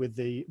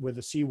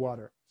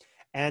seawater.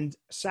 And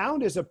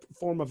sound is a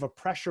form of a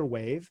pressure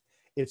wave.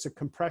 It's a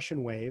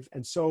compression wave.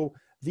 And so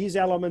these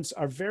elements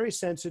are very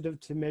sensitive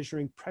to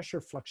measuring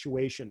pressure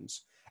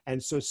fluctuations.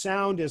 And so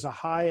sound is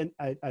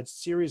a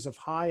series of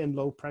high and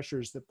low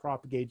pressures that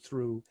propagate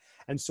through.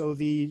 And so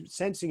the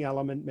sensing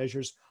element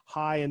measures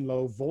high and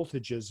low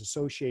voltages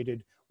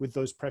associated with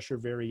those pressure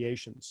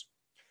variations.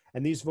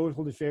 And these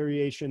voltage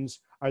variations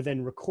are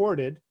then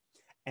recorded,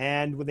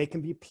 and they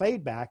can be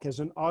played back as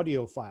an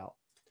audio file.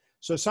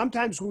 So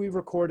sometimes we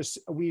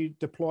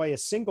deploy a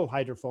single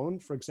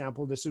hydrophone. For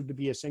example, this would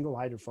be a single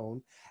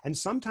hydrophone. And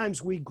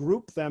sometimes we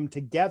group them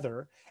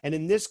together. And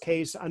in this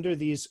case, under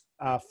these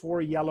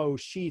 4 yellow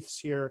sheaths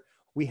here,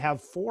 we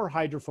have 4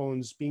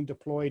 hydrophones being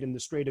deployed in the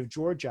Strait of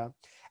Georgia.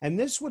 And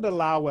this would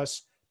allow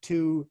us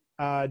to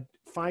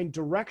find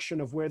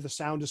direction of where the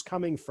sound is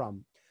coming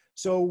from.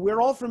 So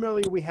we're all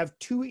familiar, we have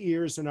 2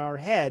 ears in our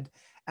head.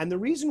 And the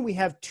reason we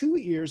have 2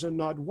 ears and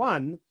not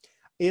 1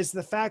 is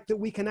the fact that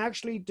we can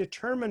actually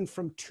determine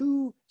from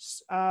two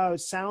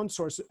sound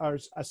sources, or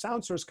a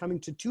sound source coming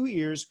to two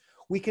ears,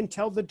 we can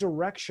tell the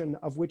direction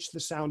of which the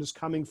sound is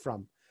coming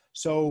from.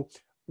 So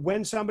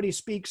when somebody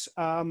speaks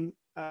on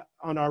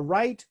our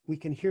right, we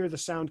can hear the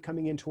sound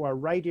coming into our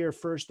right ear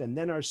first and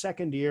then our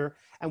second ear,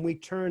 and we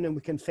turn and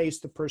we can face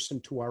the person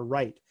to our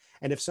right.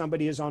 And if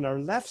somebody is on our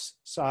left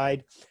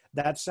side,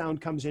 that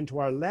sound comes into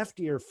our left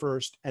ear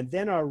first and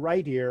then our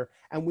right ear,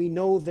 and we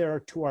know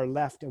they're to our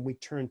left and we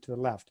turn to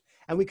the left.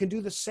 And we can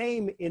do the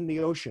same in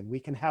the ocean. We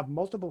can have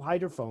multiple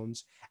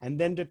hydrophones and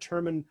then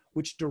determine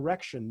which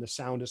direction the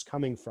sound is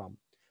coming from.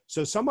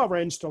 So some of our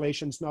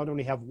installations not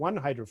only have one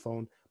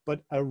hydrophone,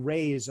 but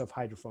arrays of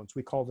hydrophones.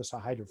 We call this a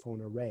hydrophone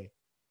array.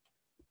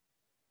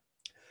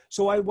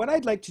 So what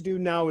I'd like to do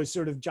now is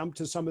sort of jump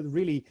to some of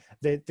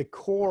the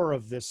core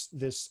of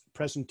this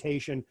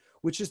presentation,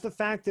 which is the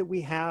fact that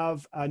we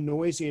have a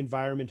noisy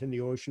environment in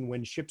the ocean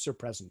when ships are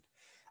present.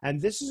 And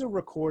this is a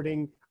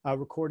recording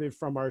recorded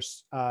from our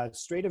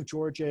Strait of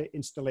Georgia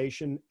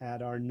installation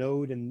at our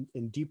node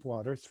in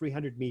Deepwater,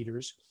 300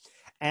 meters.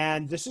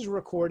 And this is a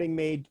recording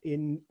made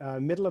in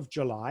middle of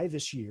July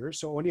this year,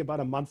 so only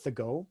about a month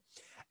ago.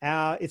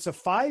 It's a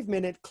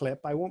 5-minute clip.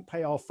 I won't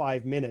play all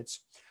 5 minutes,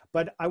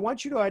 but I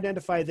want you to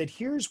identify that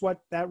here's what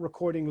that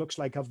recording looks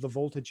like of the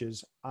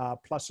voltages,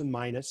 plus and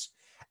minus.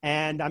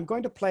 And I'm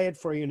going to play it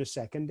for you in a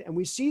second. And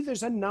we see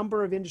there's a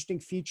number of interesting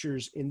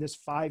features in this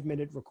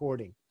 5-minute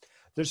recording.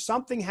 There's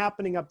something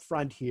happening up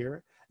front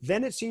here.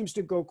 Then it seems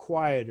to go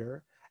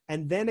quieter,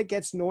 and then it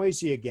gets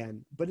noisy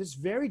again. But it's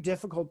very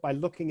difficult by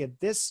looking at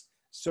this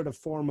sort of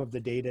form of the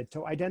data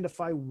to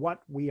identify what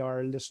we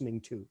are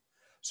listening to.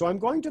 So I'm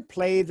going to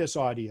play this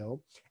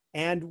audio.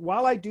 And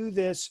while I do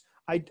this,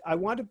 I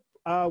want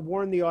to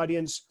warn the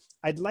audience,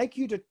 I'd like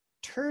you to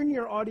turn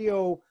your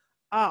audio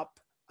up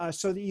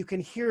so that you can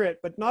hear it,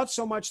 but not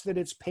so much that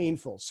it's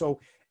painful. So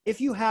if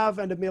you have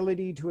an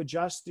ability to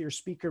adjust your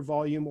speaker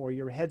volume or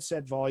your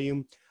headset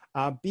volume,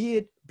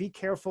 be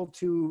careful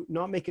to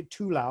not make it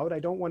too loud. I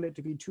don't want it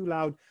to be too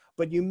loud,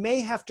 but you may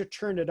have to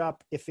turn it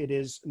up if it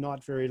is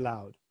not very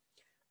loud.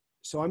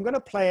 So I'm going to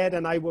play it,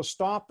 and I will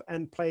stop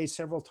and play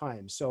several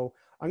times. So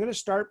I'm going to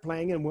start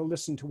playing, and we'll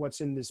listen to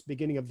what's in this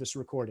beginning of this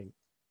recording.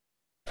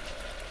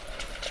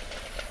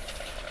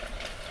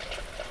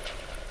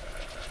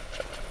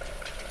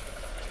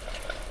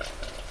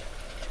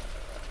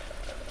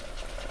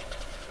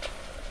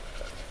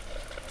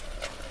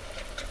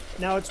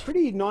 Now, it's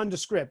pretty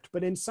nondescript,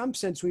 but in some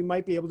sense, we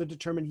might be able to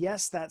determine,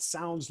 yes, that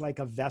sounds like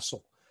a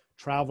vessel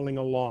traveling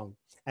along.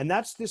 And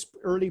that's this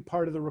early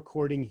part of the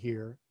recording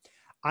here.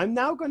 I'm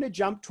now going to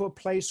jump to a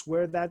place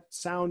where that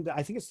sound,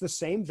 I think it's the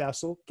same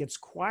vessel, gets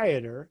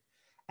quieter,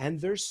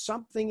 and there's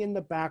something in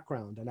the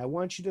background. And I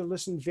want you to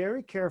listen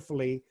very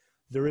carefully.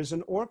 There is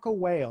an orca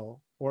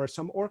whale or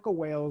some orca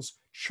whales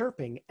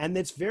chirping, and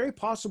it's very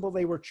possible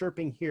they were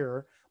chirping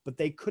here, but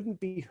they couldn't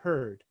be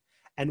heard.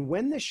 And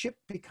when the ship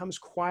becomes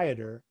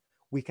quieter,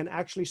 we can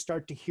actually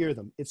start to hear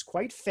them. It's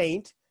quite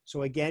faint.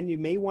 So again, you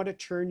may want to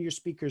turn your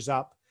speakers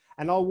up.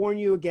 And I'll warn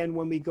you again,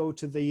 when we go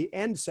to the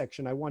end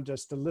section, I want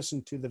us to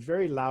listen to the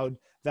very loud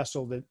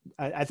vessel that,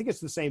 I think it's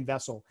the same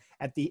vessel.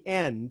 At the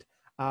end,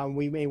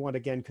 we may want to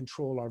again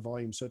control our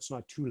volume so it's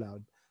not too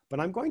loud. But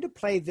I'm going to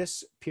play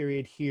this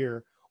period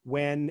here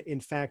when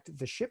in fact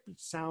the ship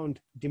sound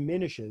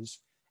diminishes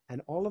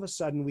and all of a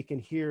sudden we can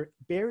hear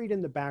buried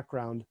in the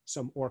background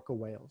some orca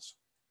whales.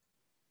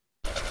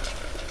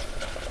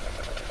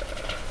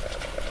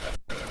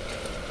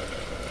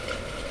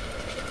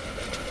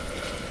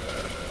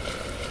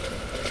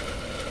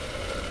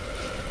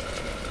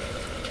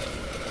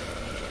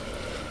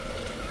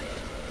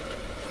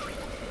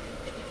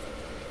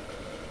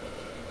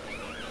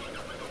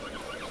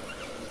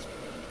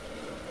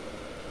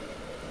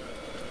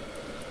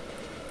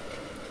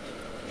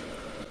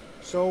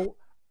 So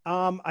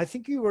I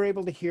think you were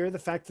able to hear the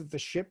fact that the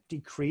ship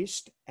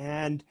decreased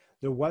and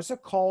there was a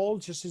call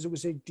just as it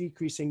was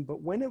decreasing,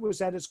 but when it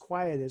was at its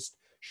quietest,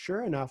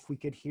 sure enough, we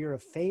could hear a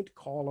faint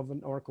call of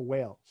an orca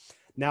whale.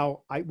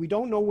 Now, we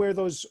don't know where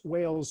those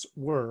whales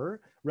were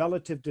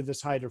relative to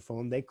this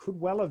hydrophone. They could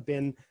well have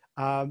been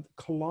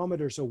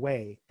kilometers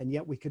away, and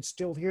yet we could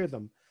still hear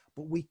them,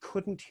 but we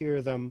couldn't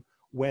hear them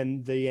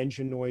when the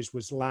engine noise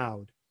was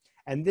loud.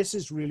 And this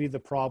is really the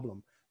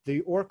problem.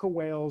 The orca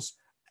whales,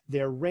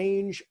 their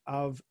range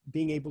of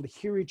being able to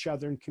hear each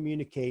other and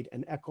communicate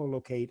and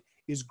echolocate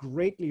is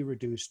greatly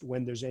reduced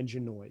when there's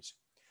engine noise.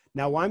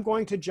 Now I'm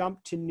going to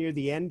jump to near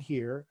the end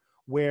here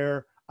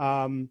where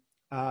the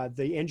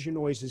engine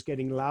noise is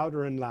getting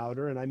louder and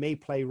louder, and I may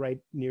play right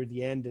near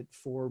the end at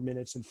 4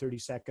 minutes and 30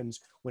 seconds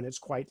when it's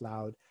quite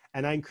loud.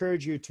 And I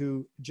encourage you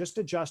to just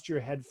adjust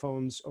your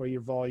headphones or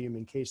your volume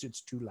in case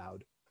it's too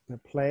loud. I'm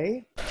gonna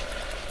play.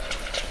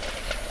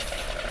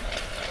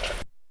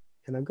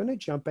 And I'm going to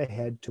jump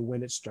ahead to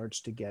when it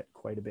starts to get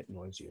quite a bit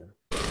noisier.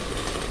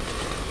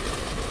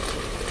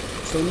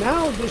 So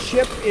now the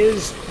ship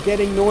is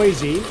getting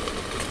noisy,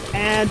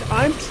 and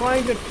I'm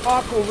trying to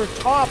talk over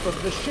top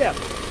of the ship.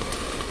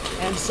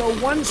 And so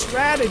one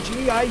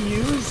strategy I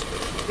use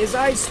is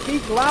I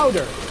speak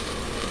louder.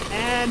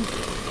 And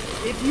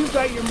if you've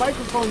got your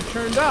microphone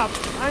turned up,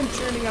 I'm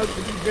turning out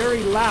to be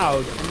very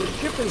loud, and the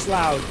ship is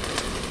loud.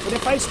 But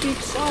if I speak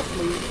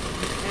softly, you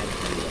can't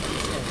hear what I'm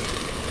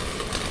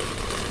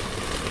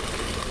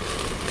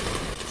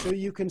saying. So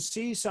you can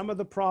see some of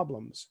the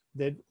problems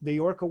that the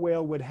orca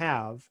whale would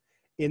have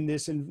in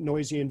this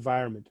noisy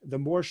environment. The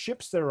more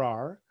ships there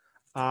are,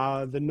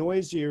 the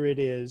noisier it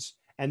is.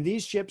 And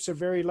these ships are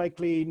very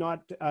likely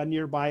not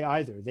nearby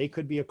either. They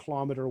could be a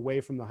kilometer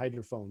away from the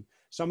hydrophone.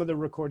 Some of the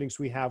recordings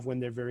we have when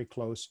they're very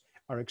close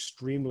are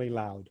extremely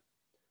loud.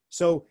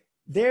 So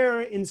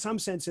there, in some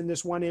sense, in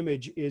this one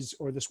image is,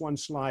 or this one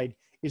slide,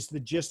 is the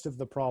gist of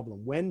the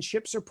problem. When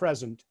ships are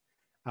present,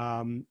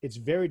 it's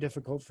very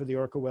difficult for the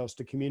orca whales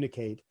to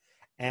communicate.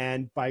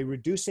 And by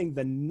reducing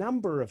the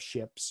number of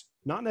ships,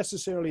 not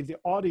necessarily the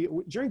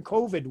audio, during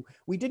COVID,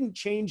 we didn't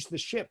change the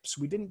ships.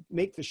 We didn't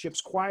make the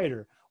ships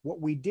quieter.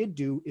 What we did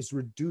do is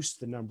reduce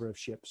the number of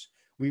ships.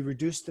 We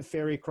reduced the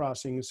ferry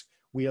crossings.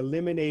 We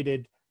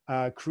eliminated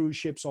cruise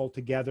ships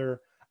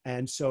altogether.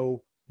 And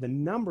so the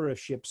number of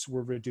ships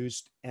were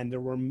reduced, and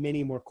there were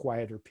many more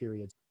quieter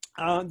periods.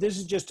 This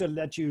is just to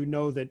let you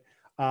know that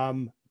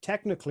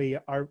technically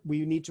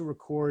we need to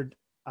record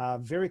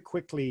very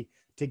quickly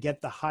to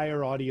get the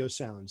higher audio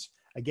sounds.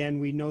 Again,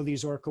 we know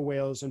these orca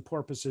whales and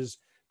porpoises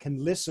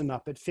can listen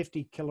up at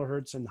 50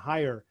 kilohertz and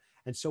higher.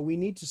 And so we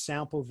need to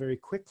sample very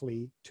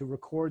quickly to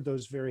record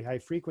those very high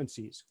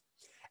frequencies.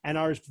 And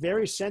our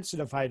very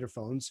sensitive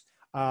hydrophones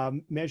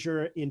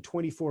measure in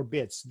 24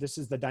 bits. This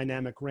is the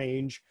dynamic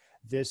range.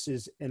 This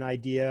is an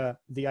idea.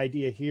 The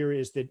idea here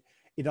is that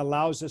it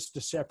allows us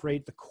to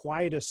separate the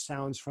quietest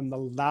sounds from the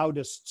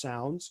loudest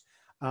sounds.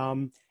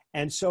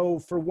 And so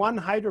for one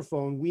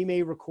hydrophone, we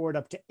may record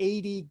up to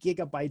 80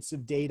 gigabytes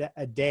of data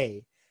a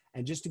day.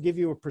 And just to give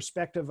you a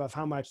perspective of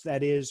how much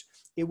that is,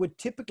 it would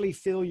typically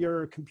fill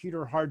your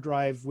computer hard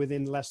drive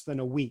within less than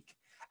a week.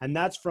 And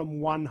that's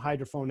from one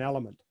hydrophone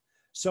element.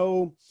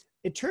 So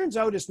it turns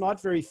out it's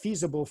not very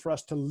feasible for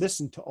us to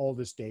listen to all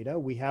this data.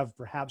 We have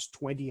perhaps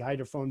 20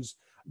 hydrophones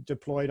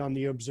deployed on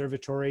the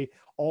observatory,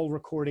 all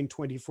recording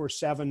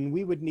 24/7.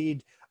 We would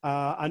need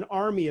an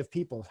army of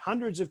people,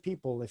 hundreds of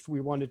people, if we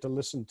wanted to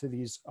listen to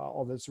these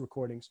all these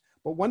recordings.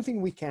 But one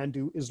thing we can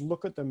do is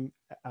look at them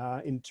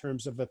in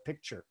terms of a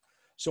picture.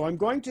 So I'm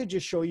going to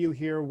just show you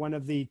here one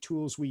of the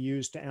tools we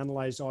use to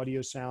analyze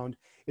audio sound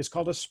is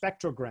called a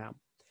spectrogram.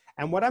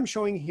 And what I'm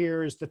showing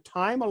here is the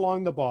time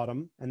along the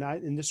bottom, and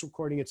in this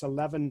recording it's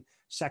 11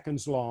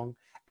 seconds long,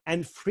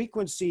 and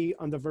frequency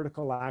on the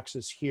vertical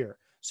axis here.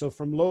 So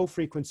from low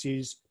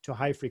frequencies to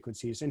high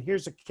frequencies. And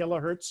here's a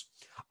kilohertz.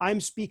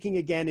 I'm speaking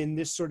again in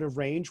this sort of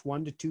range,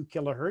 1 to 2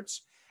 kilohertz.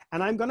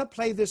 And I'm going to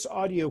play this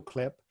audio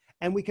clip.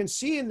 And we can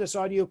see in this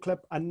audio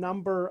clip a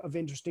number of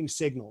interesting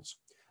signals.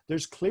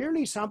 There's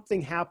clearly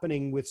something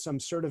happening with some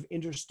sort of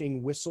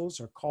interesting whistles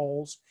or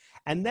calls.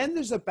 And then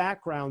there's a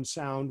background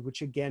sound,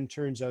 which again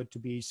turns out to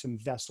be some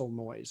vessel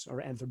noise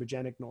or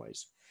anthropogenic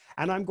noise.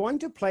 And I'm going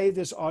to play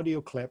this audio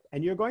clip,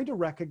 and you're going to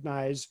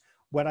recognize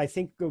what I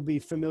think will be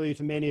familiar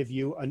to many of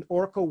you, an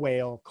orca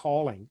whale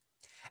calling.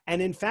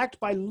 And in fact,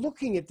 by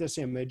looking at this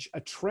image,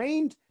 a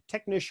trained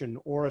technician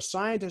or a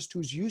scientist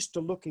who's used to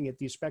looking at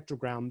these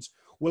spectrograms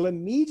will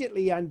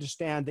immediately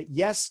understand that,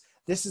 yes,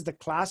 this is the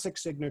classic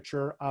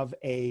signature of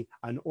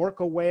an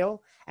orca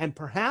whale, and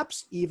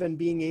perhaps even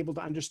being able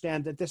to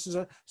understand that this is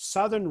a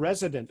southern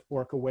resident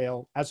orca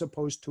whale as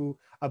opposed to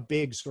a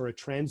Biggs or a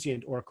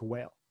transient orca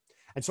whale.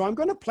 And so I'm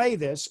going to play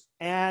this,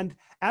 and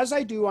as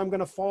I do, I'm going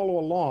to follow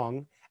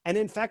along. And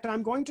in fact,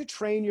 I'm going to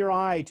train your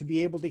eye to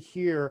be able to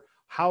hear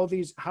how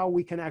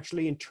we can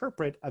actually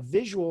interpret a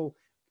visual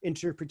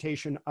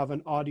interpretation of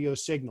an audio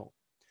signal.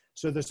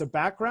 So there's a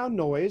background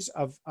noise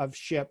of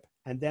ship,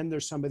 and then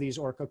there's some of these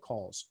orca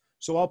calls.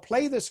 So I'll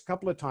play this a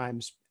couple of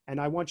times, and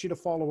I want you to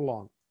follow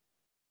along.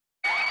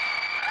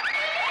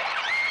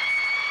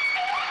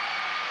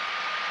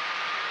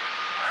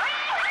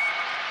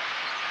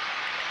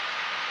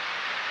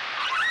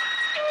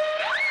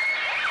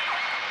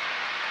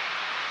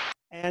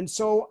 And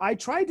so I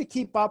tried to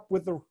keep up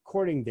with the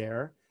recording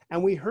there,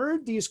 and we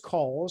heard these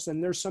calls,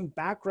 and there's some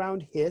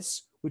background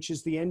hiss, which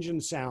is the engine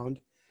sound.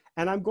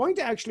 And I'm going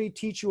to actually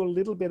teach you a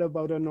little bit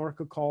about an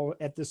orca call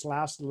at this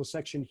last little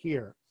section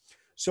here.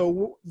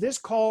 So this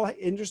call,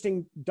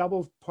 interesting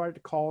double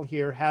part call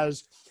here,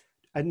 has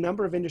a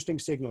number of interesting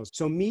signals.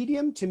 So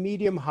medium to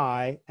medium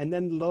high, and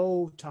then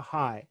low to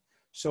high.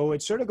 So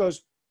it sort of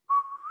goes.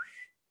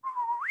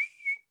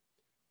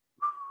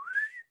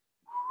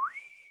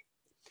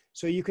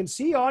 So you can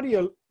see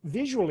audio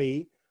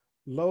visually,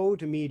 low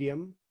to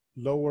medium,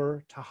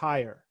 lower to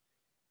higher.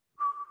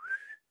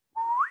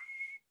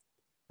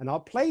 And I'll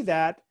play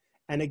that,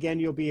 and again,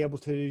 you'll be able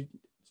to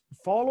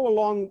follow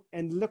along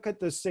and look at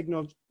the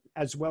signal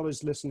as well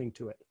as listening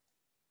to it.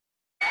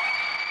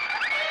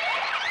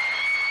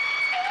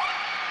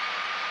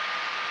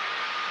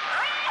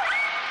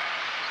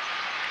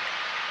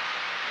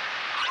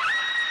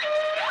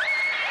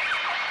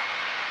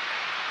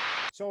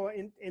 So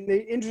in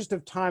the interest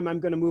of time, I'm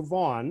going to move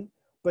on.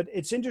 but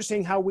it's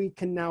interesting how we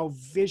can now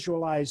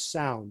visualize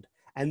sound.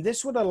 And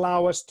this would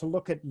allow us to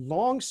look at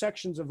long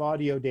sections of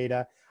audio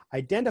data,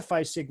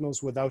 identify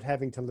signals without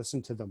having to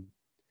listen to them.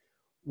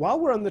 While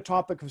we're on the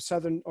topic of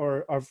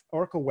of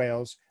orca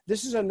whales,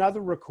 this is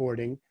another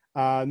recording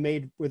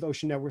made with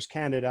Ocean Networks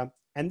Canada.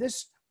 And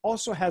this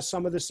also has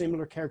some of the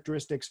similar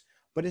characteristics,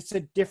 but it's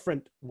a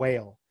different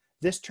whale.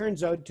 This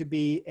turns out to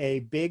be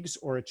a Biggs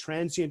or a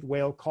transient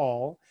whale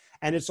call,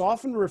 and it's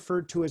often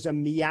referred to as a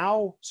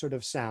meow sort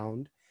of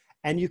sound.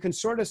 And you can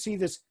sort of see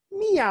this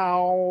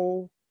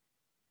meow,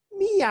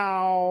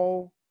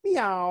 meow,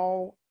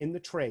 meow in the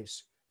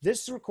trace.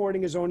 This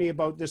recording is only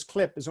about, this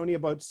clip is only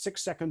about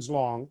 6 seconds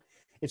long.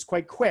 It's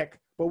quite quick,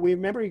 but we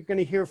remember you're going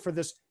to hear for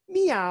this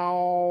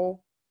meow,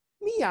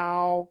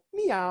 meow,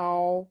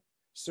 meow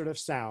sort of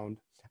sound.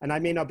 And I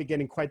may not be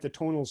getting quite the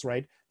tonals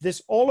right.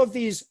 All of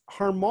these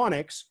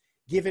harmonics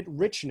give it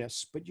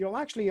richness, but you'll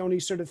actually only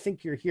sort of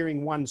think you're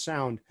hearing one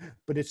sound,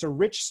 but it's a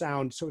rich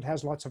sound, so it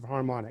has lots of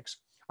harmonics.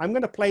 I'm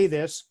going to play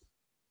this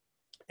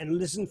and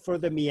listen for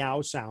the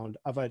meow sound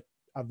of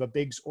a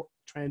Biggs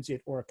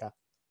transient orca.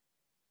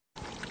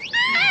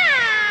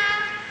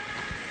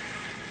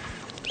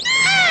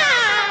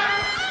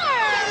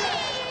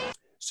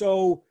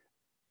 So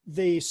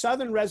the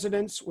southern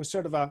residence was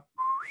sort of a,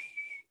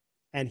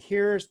 and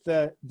here's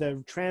the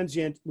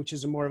transient, which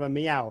is more of a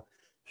meow.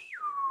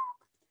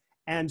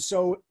 And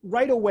so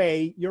right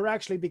away, you're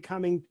actually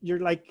you're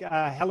like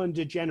Helen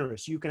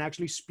DeGeneres. You can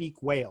actually speak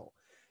whale.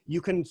 You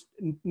can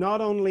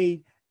not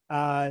only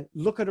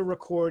look at a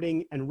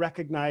recording and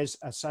recognize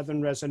a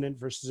southern resident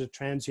versus a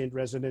transient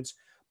residence,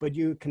 but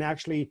you can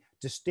actually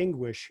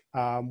distinguish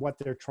what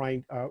they're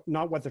trying,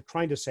 not what they're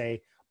trying to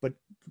say, but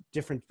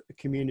different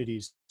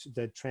communities,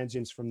 the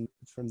transients from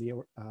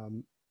the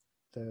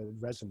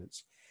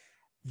residents.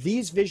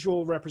 These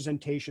visual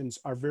representations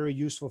are very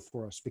useful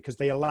for us because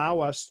they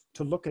allow us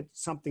to look at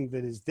something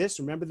that is this.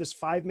 Remember this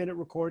 5-minute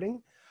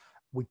recording?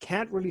 We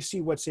can't really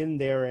see what's in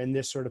there in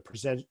this sort of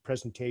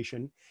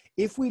presentation.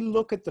 If we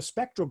look at the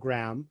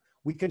spectrogram,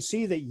 we can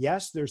see that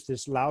yes, there's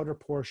this louder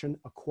portion,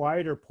 a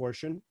quieter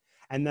portion,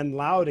 and then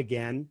loud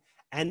again.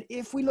 And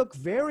if we look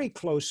very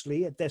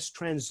closely at this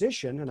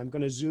transition, and I'm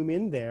going to zoom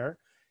in there,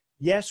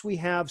 yes, we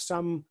have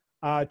some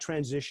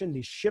transition,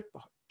 these ship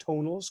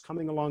tonals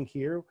coming along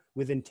here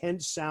with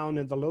intense sound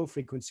in the low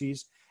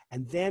frequencies.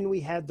 And then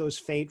we had those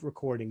faint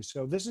recordings.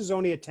 So this is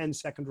only a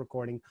 10-second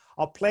recording.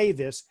 I'll play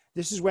this.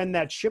 This is when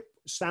that ship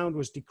sound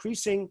was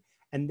decreasing,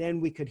 and then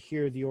we could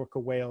hear the orca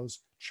whales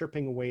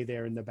chirping away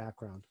there in the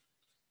background.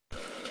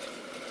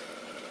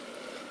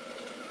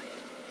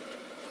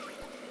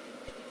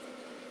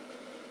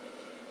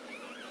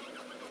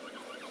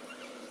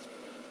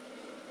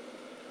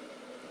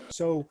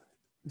 So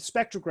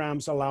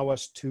spectrograms allow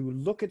us to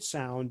look at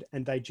sound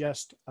and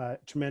digest a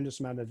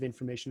tremendous amount of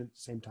information at the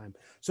same time.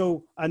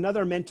 So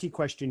another Menti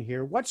question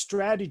here. What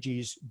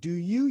strategies do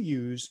you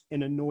use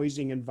in a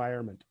noising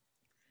environment?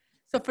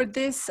 So for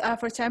this,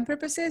 for time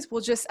purposes,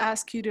 we'll just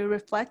ask you to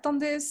reflect on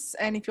this.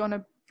 And if you want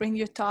to bring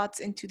your thoughts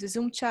into the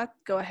Zoom chat,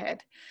 go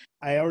ahead.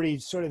 I already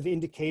sort of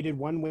indicated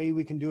one way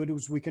we can do it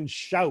is we can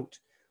shout,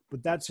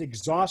 but that's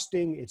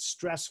exhausting. It's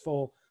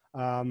stressful.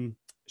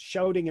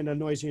 Shouting in a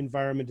noisy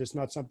environment is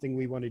not something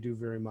we want to do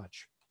very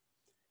much.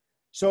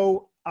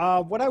 So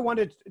what I want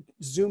to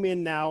zoom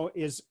in now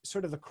is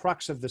sort of the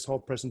crux of this whole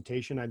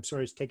presentation. I'm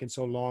sorry it's taken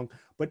so long,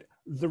 but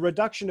the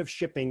reduction of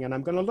shipping, and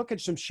I'm going to look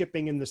at some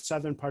shipping in the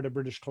southern part of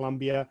British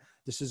Columbia.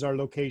 This is our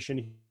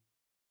location.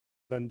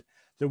 And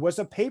there was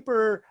a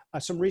paper,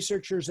 some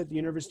researchers at the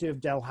University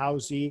of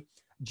Dalhousie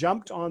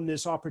jumped on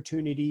this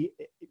opportunity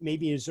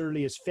maybe as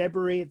early as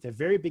February, at the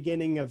very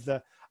beginning of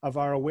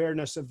our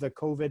awareness of the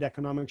COVID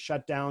economic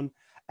shutdown.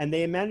 And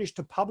they managed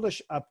to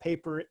publish a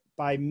paper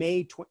by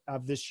May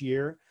of this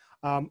year,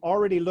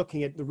 already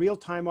looking at the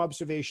real-time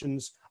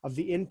observations of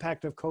the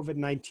impact of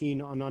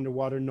COVID-19 on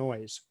underwater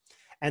noise.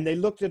 And they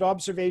looked at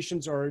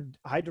observations or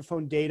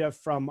hydrophone data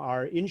from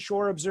our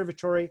inshore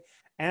observatory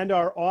and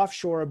our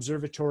offshore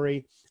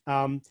observatory.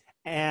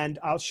 And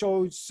I'll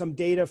show some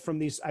data from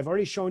these. I've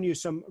already shown you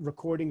some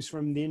recordings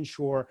from the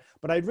inshore,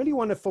 but I really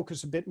want to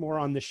focus a bit more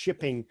on the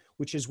shipping,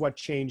 which is what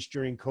changed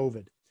during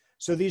COVID.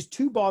 So these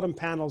two bottom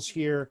panels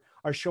here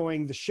are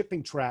showing the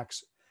shipping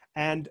tracks.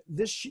 And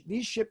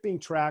these shipping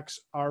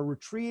tracks are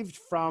retrieved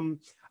from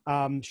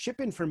ship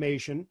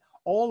information.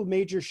 All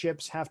major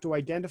ships have to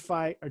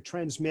identify or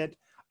transmit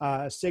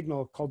a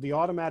signal called the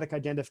automatic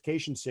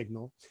identification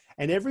signal.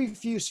 And every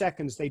few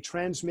seconds, they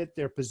transmit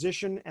their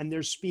position and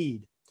their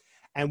speed.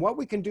 And what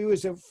we can do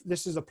is, if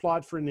this is a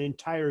plot for an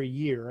entire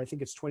year, I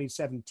think it's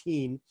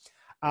 2017,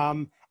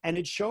 and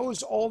it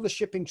shows all the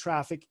shipping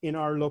traffic in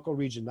our local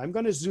region. I'm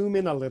going to zoom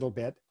in a little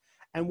bit.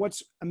 And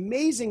what's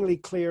amazingly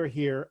clear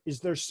here is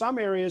there's some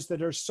areas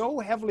that are so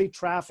heavily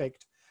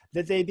trafficked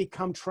that they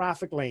become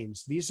traffic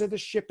lanes. These are the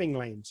shipping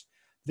lanes.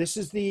 This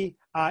is the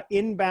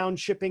inbound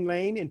shipping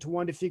lane into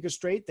Juan de Fuca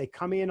Strait. They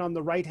come in on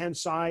the right-hand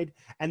side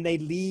and they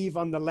leave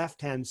on the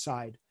left-hand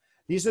side.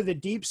 These are the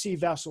deep sea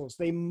vessels.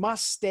 They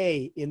must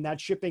stay in that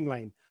shipping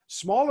lane.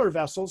 Smaller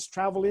vessels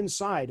travel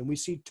inside, and we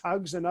see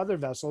tugs and other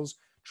vessels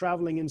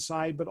traveling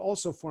inside, but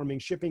also forming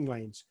shipping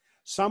lanes.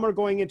 Some are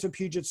going into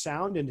Puget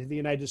Sound, into the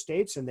United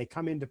States, and they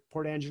come into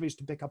Port Angeles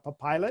to pick up a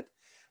pilot.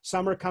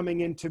 Some are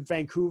coming into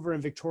Vancouver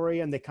and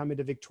Victoria, and they come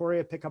into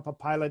Victoria, pick up a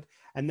pilot,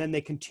 and then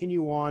they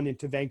continue on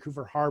into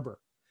Vancouver Harbor.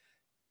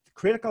 The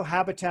critical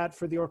habitat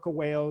for the orca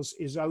whales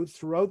is out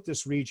throughout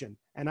this region.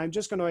 And I'm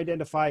just going to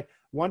identify,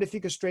 Juan de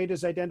Fuca Strait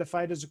is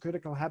identified as a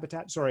critical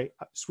habitat,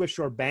 Swift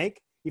Shore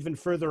Bank, even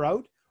further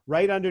out,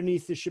 right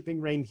underneath the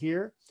shipping lane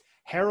here.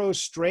 Harrow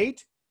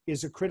Strait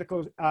is a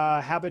critical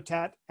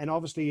habitat, and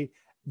obviously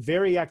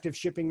very active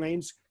shipping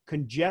lanes,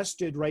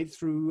 congested right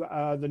through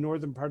the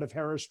northern part of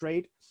Harrow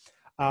Strait.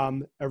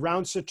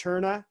 Around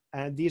Saturna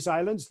and these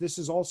islands, this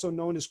is also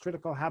known as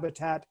critical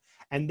habitat.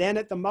 And then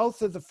at the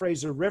mouth of the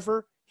Fraser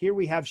River, here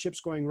we have ships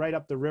going right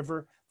up the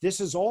river.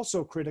 This is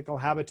also critical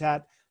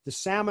habitat. The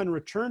salmon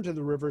return to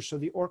the river, so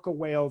the orca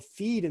whale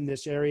feed in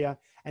this area,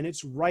 and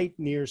it's right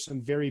near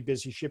some very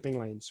busy shipping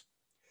lanes.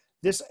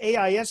 This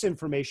AIS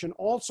information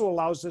also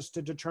allows us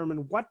to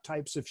determine what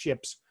types of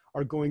ships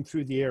are going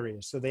through the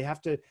area. So they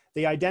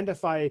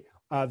identify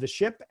the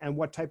ship and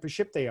what type of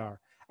ship they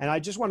are. And I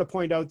just want to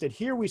point out that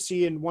here we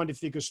see in Juan de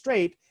Fuca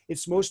Strait,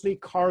 it's mostly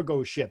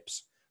cargo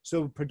ships.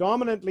 So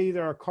predominantly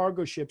there are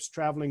cargo ships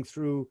traveling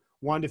through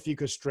Juan de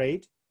Fuca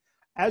Strait.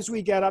 As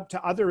we get up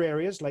to other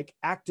areas like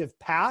Active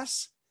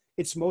Pass,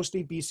 it's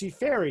mostly BC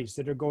ferries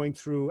that are going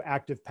through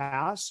Active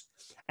Pass.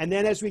 And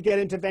then as we get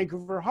into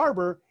Vancouver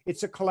Harbor,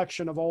 it's a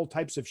collection of all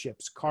types of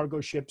ships, cargo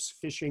ships,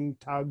 fishing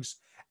tugs,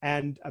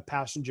 and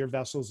passenger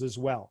vessels as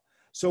well.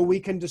 So we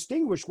can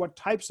distinguish what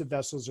types of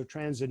vessels are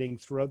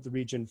transiting throughout the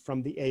region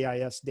from the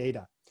AIS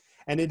data.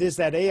 And it is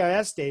that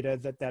AIS data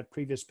that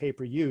previous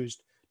paper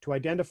used to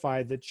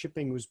identify that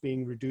shipping was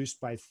being reduced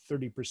by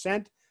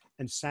 30%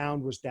 and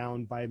sound was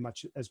down by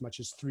as much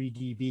as 3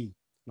 dB.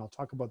 And I'll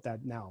talk about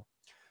that now.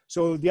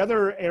 So the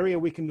other area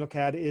we can look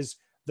at is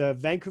the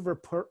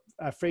Vancouver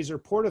Fraser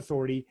Port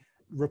Authority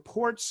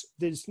reports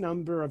this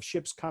number of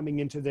ships coming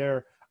into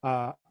the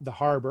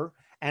harbor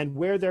and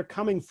where they're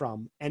coming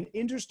from. And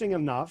interesting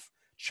enough,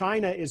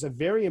 China is a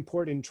very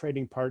important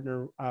trading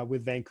partner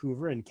with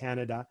Vancouver and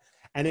Canada,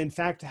 and in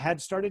fact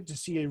had started to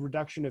see a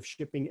reduction of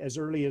shipping as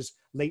early as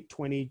late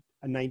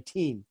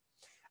 2019.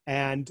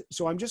 And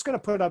so I'm just going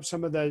to put up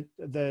some of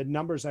the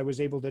numbers I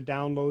was able to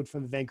download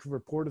from the Vancouver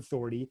Port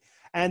Authority.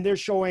 And they're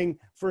showing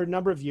for a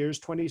number of years,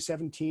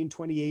 2017,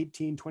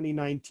 2018,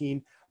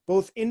 2019,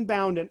 both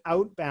inbound and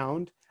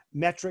outbound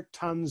metric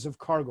tons of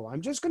cargo.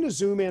 I'm just going to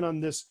zoom in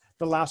on the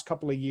last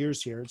couple of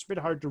years here. It's a bit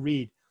hard to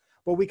read.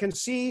 But we can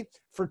see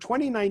for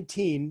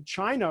 2019,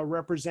 China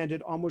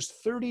represented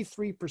almost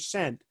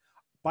 33%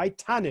 by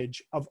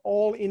tonnage of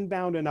all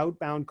inbound and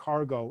outbound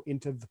cargo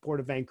into the Port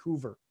of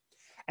Vancouver.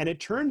 And it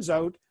turns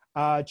out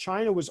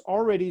China was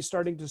already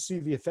starting to see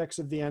the effects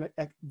of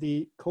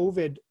the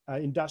COVID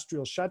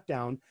industrial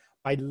shutdown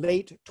by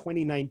late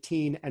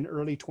 2019 and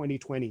early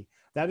 2020.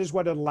 That is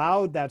what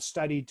allowed that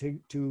study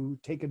to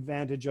take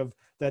advantage of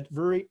that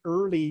very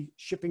early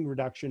shipping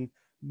reduction,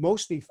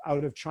 mostly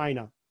out of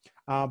China.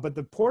 But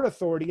the Port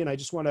Authority, and I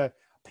just want to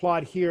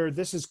plot here,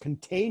 this is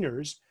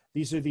containers.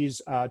 These are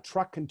these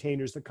truck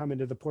containers that come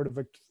into the Port of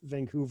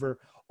Vancouver,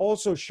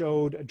 also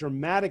showed a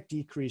dramatic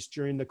decrease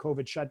during the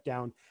COVID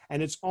shutdown,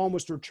 and it's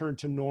almost returned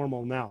to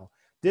normal now.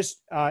 This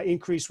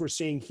increase we're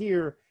seeing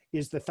here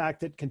is the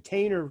fact that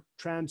container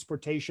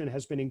transportation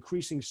has been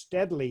increasing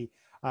steadily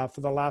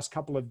for the last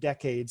couple of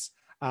decades.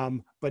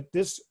 But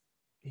this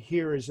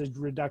here is a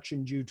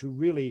reduction due to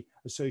really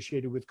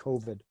associated with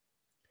COVID.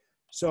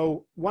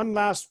 So one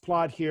last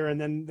plot here, and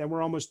then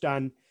we're almost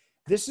done.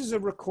 This is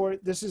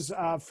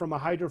from a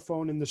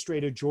hydrophone in the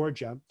Strait of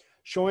Georgia,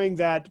 showing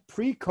that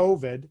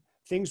pre-COVID,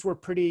 things were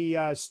pretty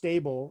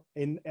stable.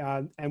 And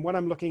what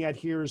I'm looking at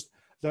here is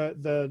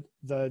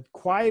the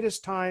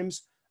quietest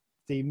times,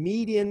 the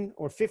median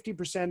or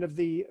 50% of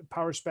the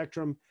power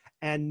spectrum,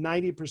 and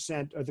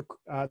 90%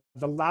 of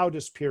the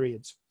loudest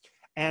periods.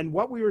 And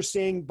what we were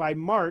seeing by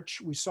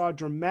March, we saw a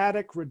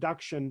dramatic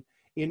reduction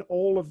in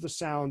all of the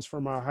sounds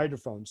from our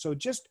hydrophone. So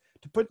just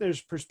to put this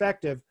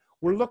perspective,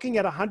 we're looking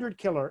at 100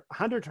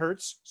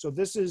 hertz. So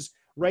this is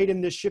right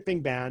in this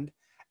shipping band.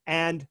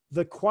 And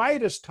the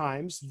quietest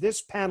times,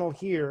 this panel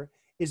here,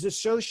 is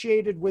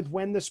associated with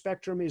when the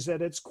spectrum is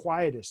at its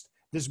quietest,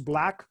 this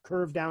black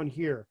curve down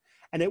here.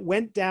 And it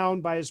went down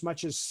by as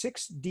much as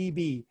 6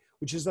 dB,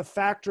 which is a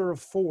factor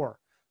of 4.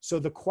 So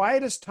the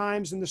quietest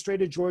times in the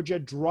Strait of Georgia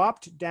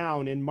dropped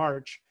down in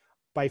March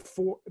by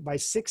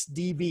 6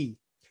 dB.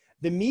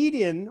 The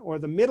median, or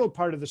the middle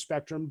part of the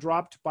spectrum,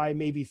 dropped by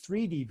maybe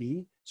 3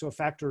 dB, so a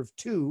factor of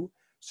 2.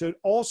 So it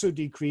also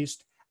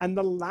decreased. And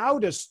the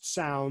loudest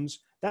sounds,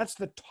 that's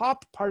the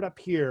top part up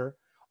here,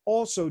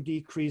 also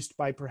decreased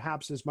by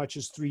perhaps as much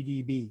as 3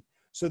 dB.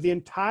 So the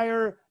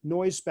entire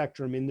noise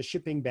spectrum in the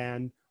shipping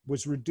band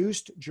was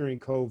reduced during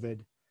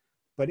COVID.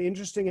 But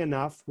interesting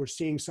enough, we're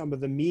seeing some of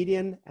the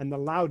median and the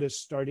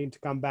loudest starting to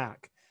come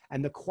back.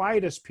 And the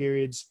quietest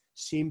periods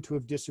seem to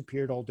have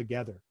disappeared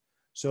altogether.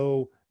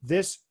 So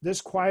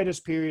This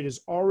quietest period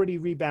is already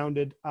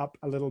rebounded up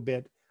a little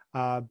bit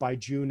by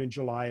June and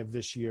July of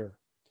this year.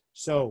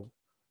 So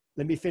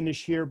let me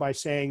finish here by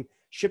saying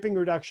shipping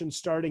reductions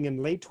starting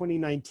in late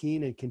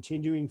 2019 and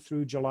continuing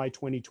through July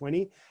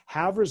 2020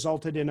 have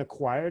resulted in a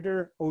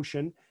quieter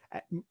ocean,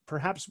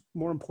 perhaps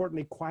more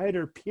importantly,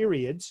 quieter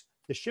periods.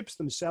 The ships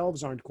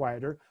themselves aren't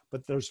quieter,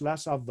 but there's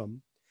less of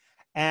them.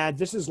 And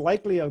this is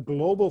likely a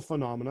global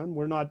phenomenon.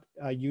 We're not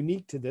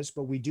unique to this,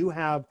 but we do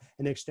have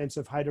an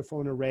extensive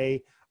hydrophone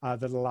array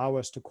that allow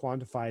us to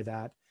quantify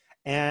that.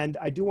 And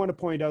I do want to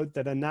point out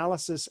that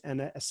analysis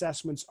and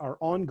assessments are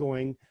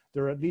ongoing.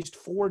 There are at least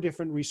 4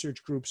 different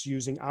research groups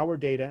using our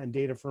data and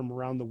data from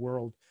around the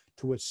world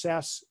to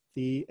assess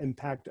the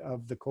impact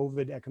of the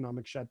COVID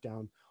economic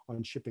shutdown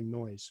on shipping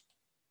noise.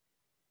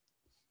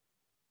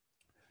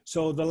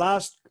 So the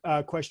last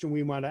question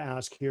we want to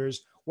ask here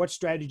is, what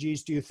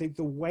strategies do you think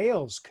the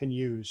whales can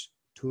use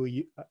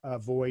to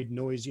avoid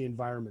noisy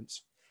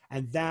environments?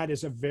 And that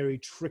is a very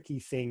tricky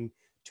thing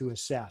to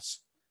assess.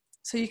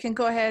 So you can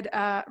go ahead,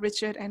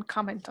 Richard, and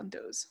comment on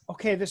those.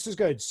 Okay, this is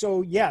good.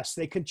 So yes,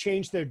 they can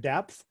change their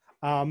depth.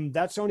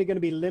 That's only going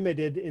to be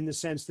limited in the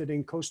sense that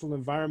in coastal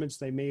environments,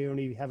 they may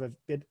only have a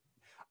bit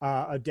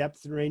a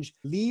depth range.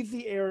 Leave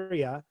the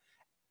area.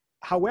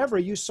 However,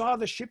 you saw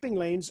the shipping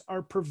lanes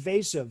are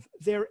pervasive.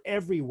 They're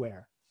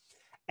everywhere.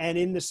 And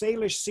in the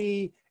Salish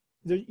Sea,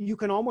 you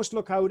can almost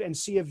look out and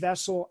see a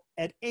vessel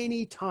at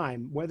any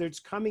time, whether it's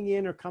coming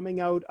in or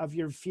coming out of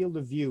your field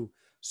of view.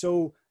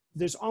 So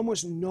there's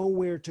almost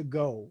nowhere to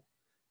go.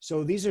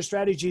 So these are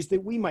strategies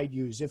that we might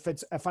use.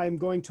 If I'm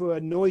going to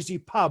a noisy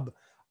pub,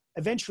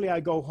 eventually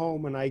I go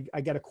home and I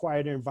get a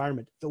quieter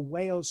environment. The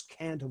whales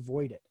can't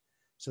avoid it.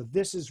 So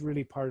this is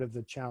really part of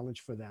the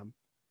challenge for them,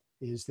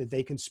 is that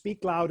they can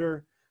speak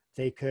louder.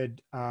 They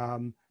could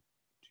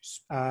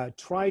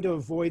try to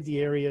avoid the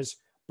areas,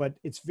 but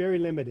it's very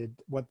limited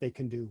what they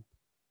can do.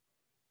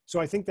 So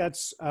I think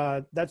those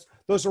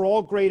are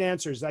all great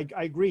answers. I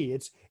agree.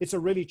 It's a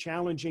really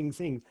challenging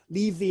thing.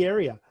 Leave the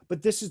area,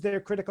 but this is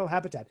their critical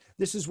habitat.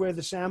 This is where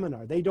the salmon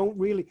are. They don't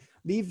really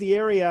leave the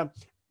area.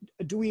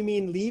 Do we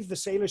mean leave the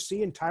Salish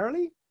Sea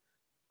entirely?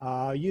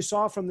 You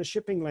saw from the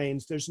shipping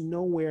lanes, there's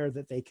nowhere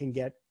that they can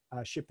get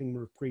shipping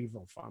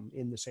retrieval from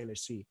in the Salish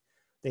Sea.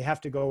 They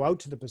have to go out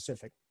to the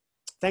Pacific.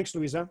 Thanks,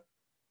 Louisa.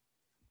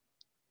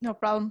 No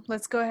problem.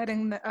 Let's go ahead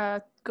and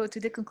go to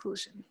the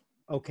conclusion.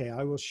 Okay,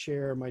 I will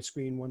share my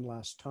screen one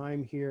last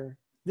time here.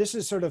 This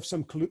is sort of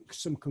some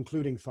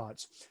concluding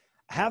thoughts.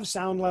 Have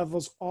sound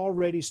levels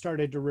already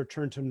started to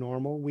return to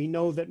normal? We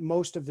know that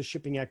most of the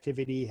shipping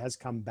activity has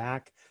come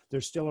back.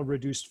 There's still a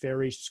reduced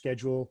ferry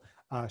schedule.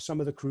 Some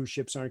of the cruise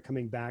ships aren't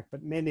coming back,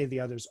 but many of the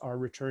others are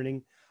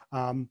returning.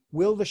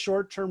 Will the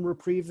short-term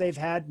reprieve they've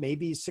had,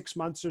 maybe 6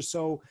 months or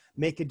so,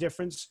 make a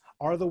difference?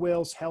 Are the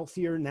whales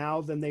healthier now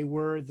than they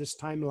were this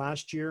time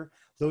last year?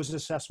 Those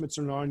assessments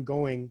are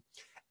ongoing.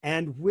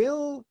 And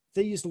will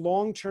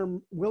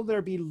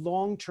there be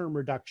long-term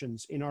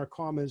reductions in our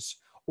commas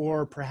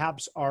or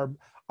perhaps our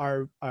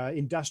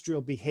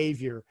industrial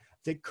behavior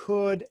that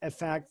could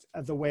affect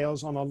the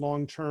whales on a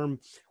long term,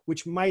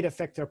 which might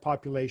affect their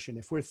population?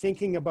 If we're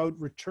thinking about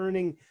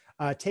returning,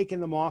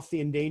 taking them off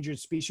the endangered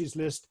species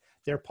list,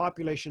 their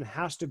population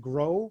has to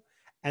grow.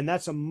 And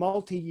that's a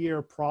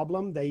multi-year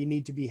problem. They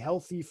need to be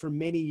healthy for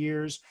many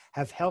years,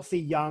 have healthy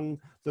young.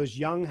 Those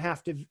young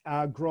have to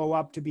grow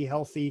up to be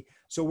healthy.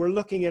 So we're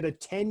looking at a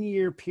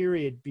 10-year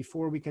period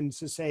before we can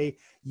say,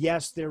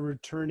 yes, they're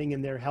returning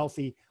and they're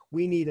healthy.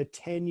 We need a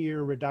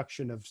 10-year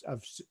reduction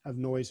of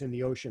noise in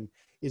the ocean.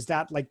 Is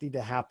that likely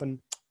to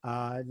happen?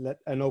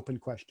 An open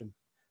question.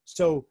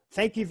 So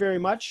thank you very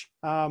much.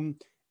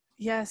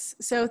 Yes,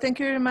 so thank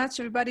you very much,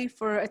 everybody,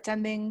 for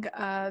attending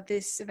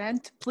this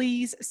event.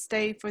 Please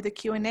stay for the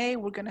Q&A.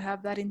 We're going to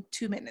have that in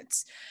 2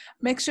 minutes.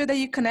 Make sure that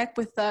you connect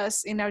with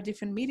us in our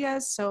different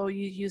medias. So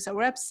you use our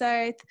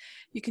website.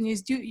 You can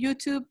use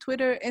YouTube,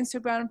 Twitter,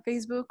 Instagram,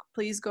 Facebook.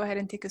 Please go ahead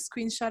and take a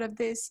screenshot of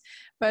this.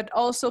 But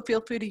also feel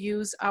free to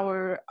use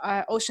our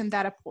Ocean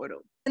Data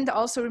Portal. And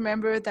also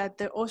remember that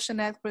the Ocean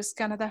Networks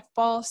Canada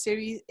Fall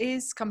Series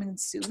is coming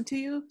soon to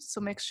you. So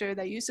make sure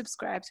that you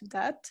subscribe to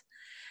that.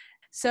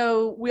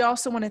 So we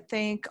also want to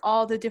thank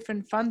all the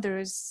different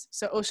funders.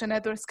 So Ocean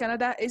Networks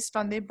Canada is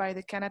funded by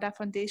the Canada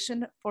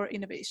Foundation for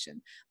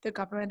Innovation, the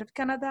Government of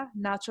Canada,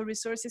 Natural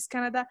Resources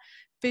Canada,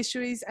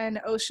 Fisheries and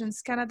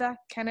Oceans Canada,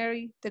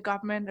 Canary, the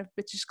Government of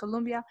British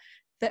Columbia,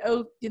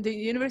 the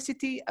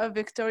University of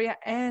Victoria,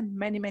 and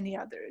many, many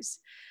others.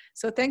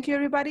 So thank you,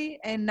 everybody.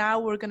 And now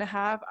we're going to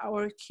have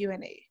our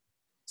Q&A.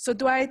 So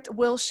Dwight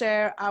will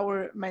share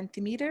our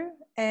Mentimeter,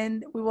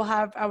 and we will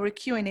have our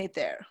Q&A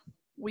there.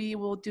 We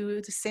will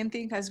do the same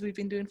thing as we've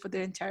been doing for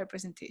the entire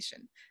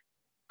presentation.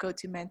 Go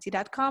to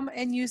menti.com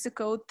and use the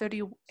code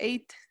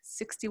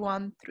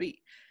 38613.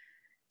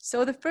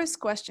 So the first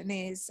question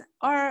is,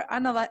 are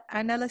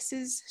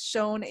analyses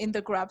shown in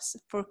the graphs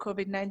for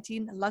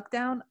COVID-19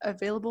 lockdown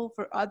available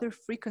for other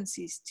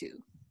frequencies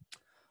too?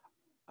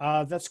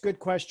 That's a good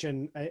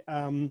question.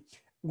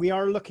 we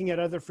are looking at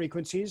other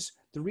frequencies.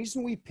 The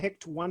reason we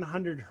picked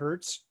 100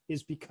 hertz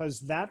is because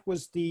that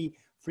was the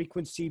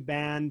frequency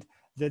band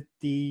that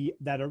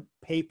a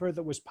paper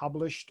that was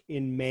published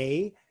in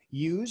May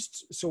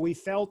used. So we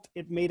felt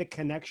it made a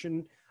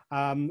connection.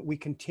 We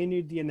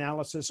continued the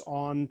analysis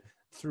on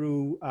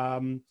through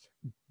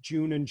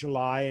June and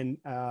July.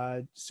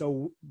 And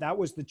so that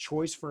was the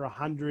choice for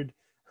 100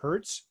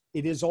 hertz.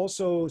 It is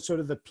also sort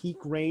of the peak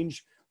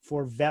range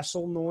for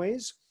vessel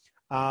noise.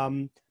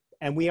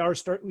 And we are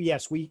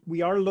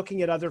we are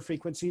looking at other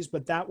frequencies,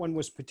 but that one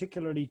was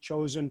particularly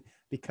chosen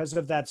because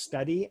of that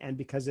study and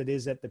because it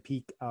is at the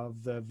peak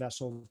of the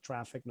vessel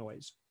traffic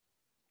noise.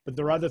 But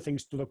there are other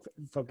things to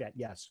look at,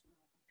 yes.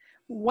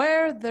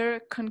 Were there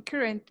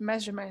concurrent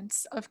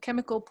measurements of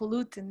chemical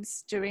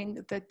pollutants during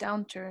the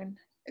downturn,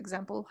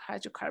 example,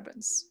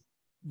 hydrocarbons?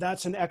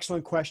 That's an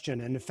excellent question.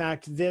 And in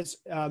fact, this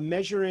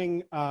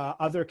measuring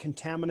other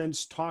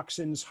contaminants,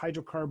 toxins,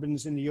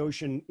 hydrocarbons in the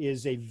ocean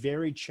is a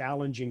very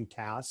challenging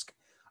task.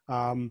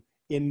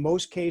 In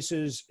most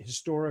cases,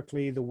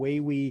 historically, the way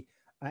we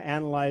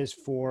analyze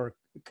for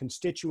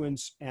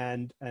constituents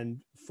and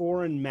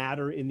foreign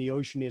matter in the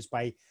ocean is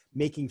by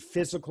making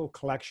physical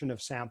collection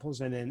of samples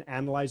and then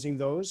analyzing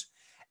those.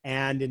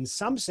 And in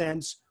some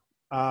sense,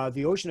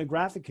 the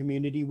oceanographic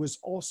community was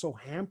also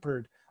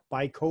hampered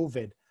by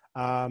COVID.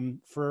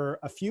 For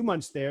a few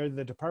months there,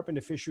 the Department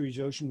of Fisheries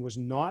Ocean was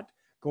not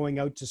going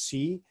out to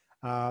sea.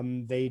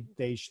 They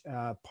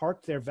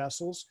parked their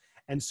vessels.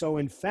 And so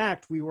in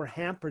fact, we were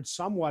hampered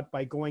somewhat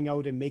by going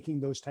out and making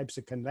those types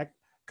of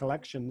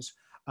collections.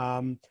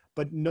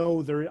 But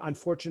no,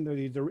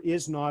 unfortunately, there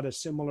is not a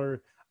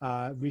similar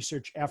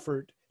research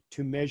effort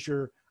to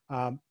measure.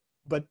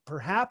 But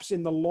perhaps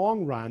in the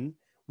long run,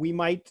 we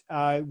might,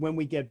 when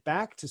we get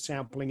back to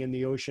sampling in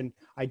the ocean,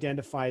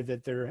 identify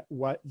that there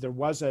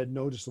was a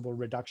noticeable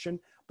reduction,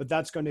 but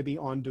that's going to be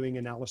ongoing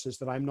analysis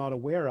that I'm not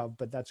aware of,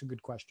 but that's a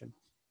good question.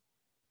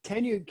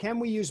 Can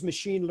we use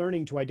machine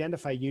learning to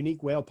identify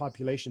unique whale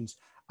populations?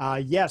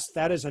 Yes,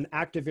 that is an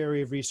active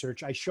area of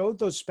research. I showed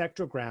those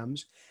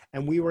spectrograms,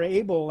 and we were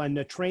able, and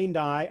a trained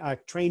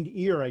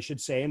ear, I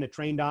should say, and a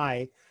trained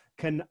eye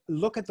can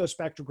look at those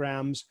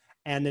spectrograms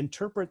and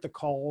interpret the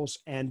calls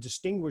and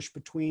distinguish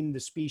between the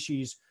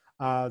species,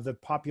 the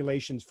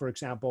populations, for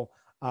example.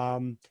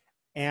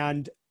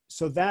 And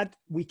so that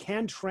we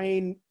can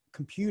train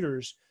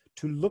computers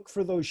to look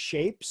for those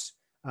shapes,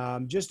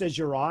 just as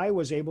your eye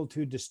was able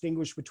to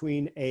distinguish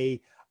between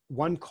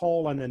one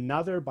call and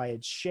another by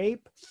its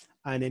shape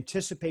and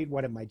anticipate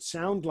what it might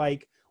sound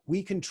like.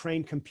 We can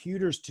train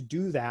computers to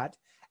do that.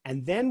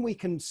 And then we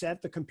can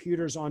set the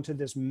computers onto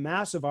this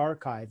massive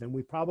archive, and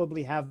we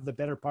probably have the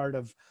better part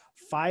of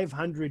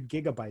 500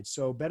 gigabytes.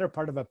 So better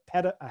part of a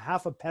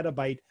half a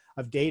petabyte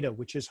of data,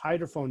 which is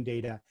hydrophone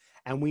data.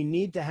 And we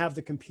need to have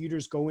the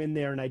computers go in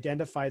there and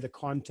identify the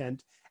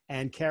content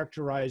and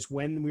characterize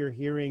when we're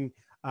hearing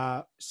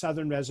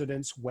southern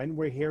residents, when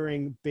we're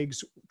hearing big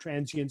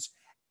transients,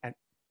 and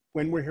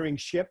when we're hearing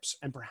ships,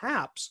 and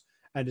perhaps,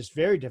 and it's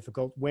very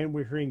difficult, when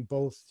we're hearing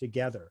both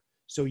together.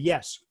 So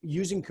yes,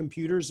 using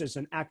computers is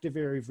an active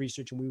area of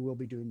research, and we will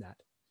be doing that.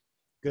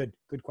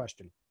 Good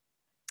question.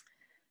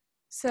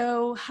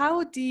 So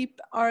how deep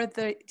are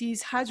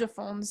these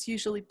hydrophones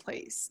usually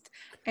placed?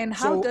 And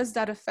how does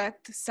that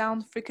affect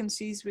sound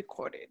frequencies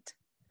recorded?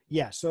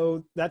 Yeah,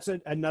 so that's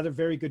another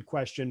very good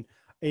question.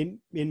 In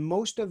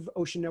most of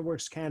Ocean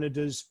Networks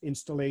Canada's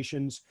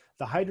installations,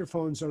 the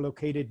hydrophones are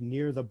located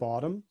near the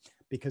bottom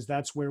because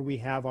that's where we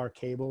have our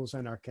cables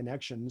and our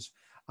connections.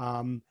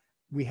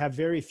 We have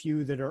very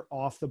few that are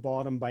off the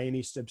bottom by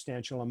any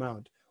substantial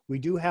amount. We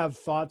do have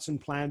thoughts and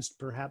plans to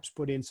perhaps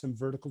put in some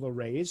vertical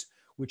arrays,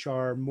 which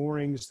are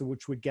moorings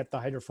which would get the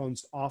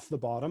hydrophones off the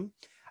bottom.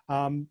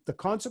 The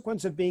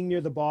consequence of being near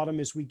the bottom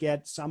is we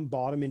get some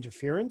bottom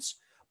interference,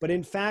 but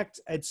in fact,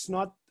 it's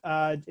not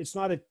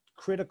a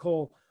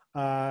critical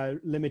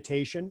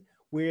limitation.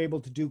 We're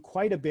able to do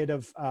quite a bit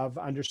of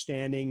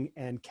understanding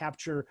and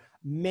capture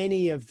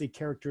many of the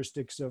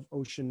characteristics of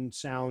ocean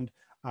sound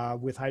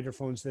with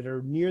hydrophones that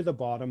are near the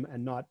bottom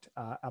and not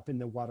up in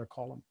the water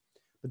column.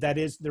 But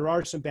there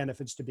are some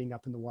benefits to being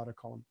up in the water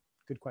column.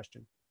 Good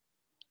question.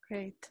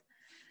 Great.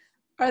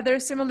 Are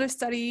there similar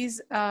studies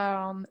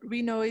on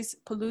renoise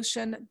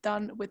pollution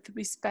done with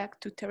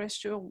respect to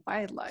terrestrial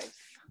wildlife?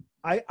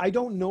 I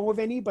don't know of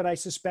any, but I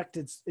suspect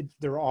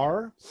there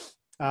are.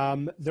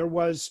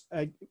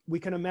 We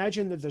can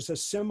imagine that there's a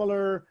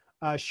similar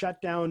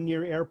shutdown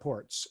near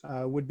airports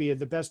would be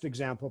the best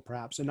example,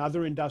 perhaps, and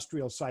other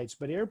industrial sites,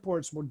 but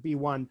airports would be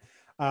one.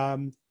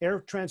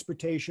 Air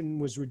transportation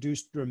was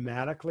reduced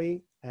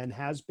dramatically and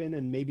has been,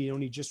 and maybe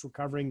only just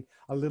recovering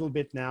a little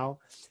bit now.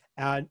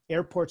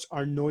 Airports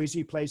are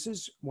noisy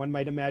places, one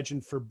might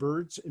imagine, for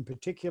birds in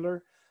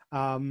particular.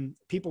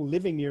 People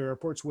living near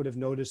airports would have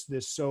noticed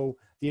this, so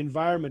the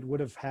environment would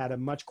have had a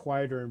much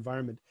quieter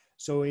environment.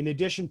 So in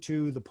addition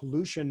to the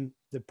pollution,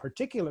 the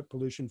particulate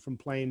pollution from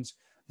planes,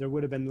 there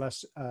would have been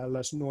less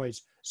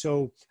noise.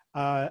 So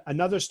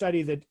another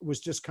study that was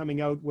just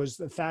coming out was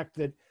the fact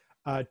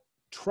that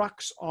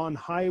trucks on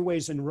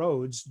highways and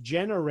roads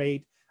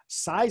generate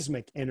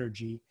seismic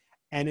energy.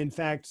 And in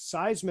fact,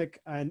 seismic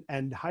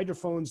and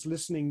hydrophones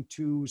listening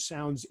to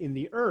sounds in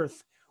the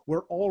earth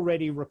were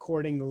already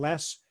recording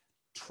less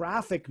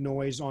traffic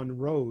noise on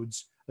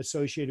roads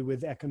associated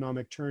with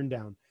economic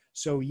turndown.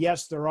 So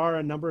yes, there are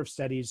a number of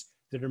studies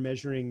that are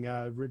measuring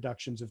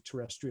reductions of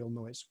terrestrial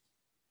noise.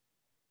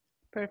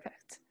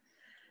 Perfect.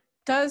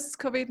 Does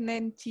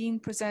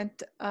COVID-19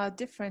 present a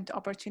different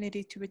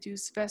opportunity to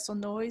reduce vessel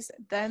noise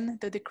than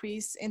the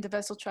decrease in the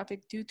vessel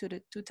traffic due to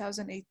the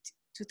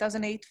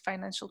 2008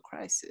 financial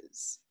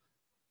crisis?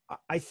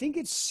 I think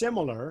it's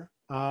similar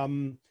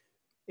in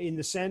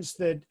the sense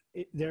that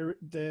the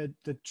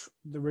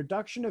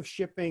reduction of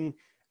shipping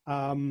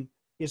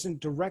isn't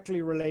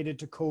directly related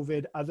to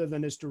COVID, other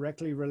than it's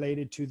directly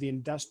related to the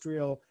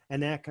industrial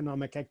and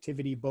economic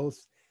activity,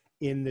 both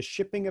in the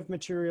shipping of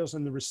materials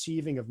and the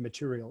receiving of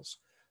materials.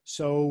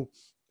 So,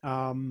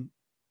 and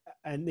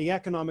the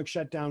economic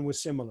shutdown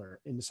was similar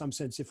in some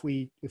sense. If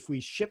we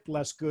ship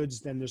less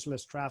goods, then there's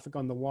less traffic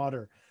on the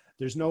water.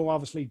 There's no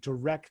obviously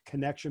direct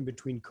connection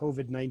between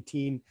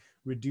COVID-19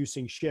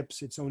 reducing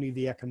ships. It's only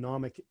the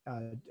economic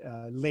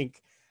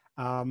link.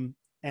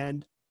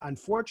 And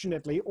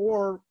unfortunately,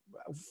 or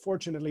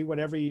fortunately,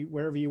 wherever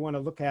you want to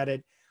look at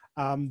it,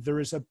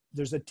 there's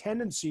a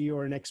tendency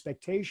or an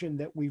expectation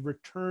that we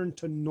return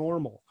to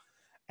normal.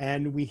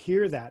 And we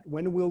hear that.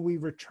 When will we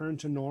return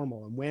to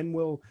normal? And when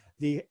will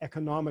the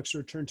economics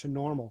return to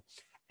normal?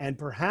 And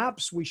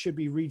perhaps we should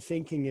be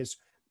rethinking is,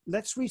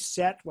 let's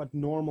reset what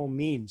normal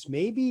means.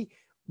 Maybe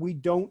we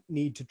don't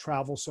need to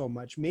travel so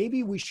much.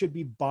 Maybe we should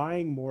be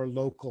buying more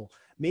local.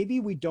 Maybe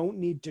we don't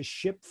need to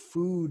ship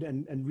food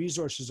and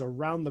resources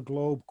around the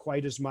globe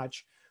quite as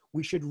much.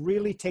 We should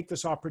really take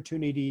this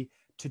opportunity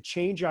to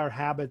change our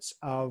habits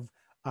of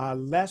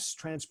less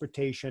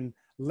transportation,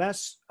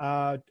 less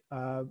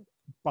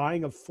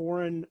buying of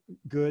foreign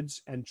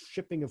goods and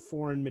shipping of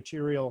foreign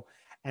material,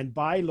 and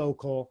buy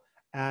local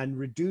and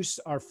reduce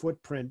our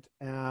footprint.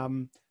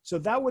 So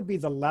that would be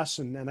the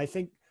lesson. And I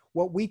think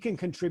what we can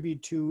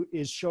contribute to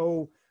is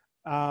show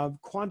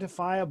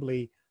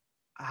quantifiably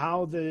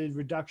how the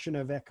reduction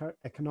of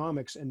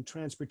economics and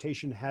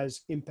transportation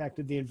has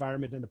impacted the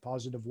environment in a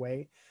positive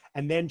way,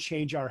 and then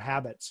change our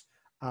habits.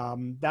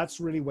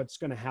 That's really what's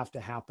going to have to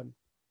happen.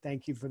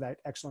 Thank you for that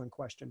excellent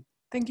question.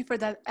 Thank you for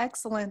that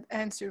excellent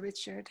answer,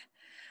 Richard.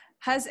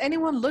 Has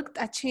anyone looked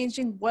at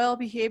changing whale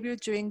behavior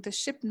during the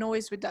ship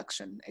noise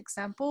reduction?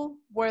 Example,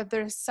 where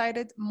they're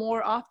sighted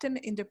more often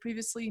in the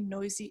previously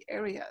noisy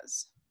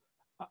areas?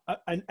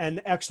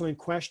 An excellent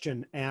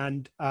question.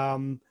 And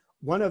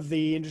one of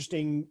the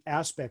interesting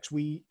aspects,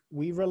 we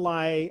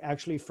rely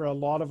actually for a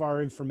lot of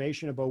our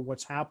information about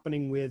what's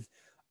happening with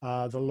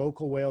the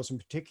local whales in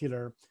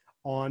particular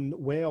on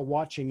whale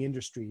watching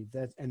industry.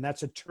 And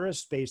that's a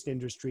tourist-based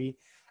industry.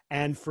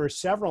 And for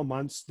several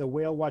months, the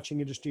whale watching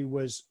industry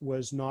was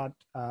not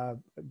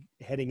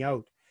heading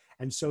out.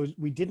 And so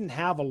we didn't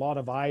have a lot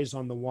of eyes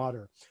on the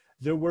water.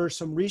 There were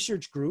some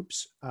research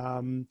groups,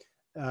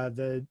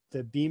 the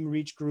Beam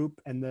Reach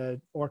group and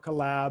the Orca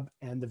Lab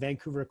and the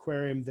Vancouver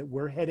Aquarium that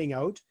were heading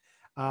out.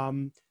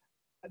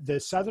 The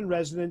southern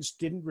residents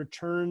didn't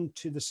return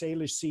to the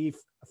Salish Sea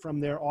from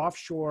their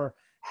offshore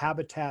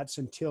habitats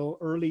until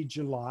early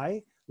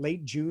July.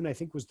 Late June, I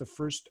think, was the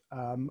first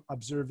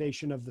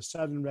observation of the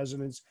southern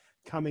residents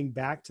coming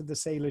back to the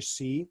Salish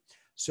Sea.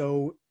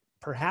 So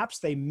perhaps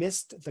they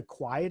missed the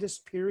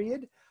quietest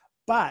period,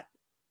 but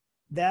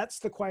that's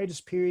the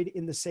quietest period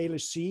in the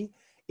Salish Sea.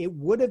 It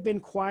would have been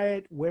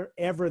quiet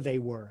wherever they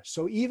were.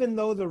 So even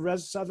though the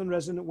southern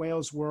resident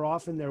whales were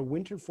off in their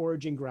winter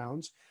foraging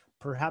grounds,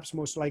 perhaps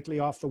most likely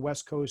off the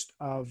west coast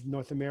of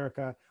North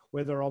America,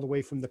 where they're all the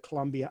way from the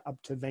Columbia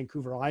up to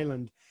Vancouver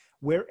Island,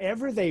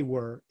 wherever they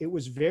were, it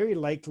was very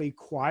likely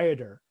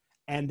quieter,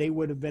 and they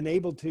would have been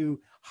able to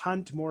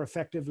hunt more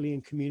effectively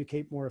and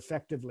communicate more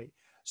effectively.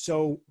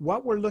 So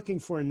what we're looking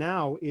for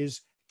now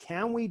is,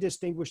 can we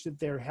distinguish that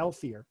they're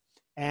healthier?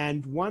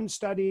 And one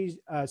study,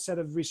 set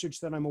of research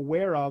that I'm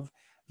aware of,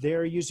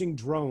 they're using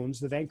drones.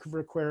 The Vancouver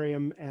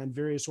Aquarium and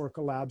various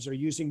Orca labs are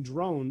using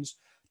drones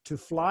to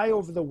fly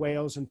over the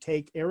whales and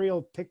take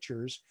aerial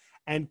pictures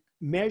and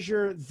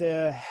measure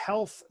the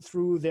health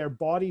through their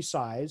body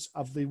size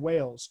of the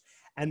whales.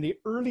 And the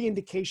early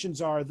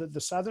indications are that the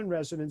southern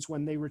residents,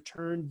 when they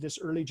returned this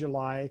early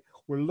July,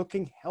 were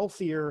looking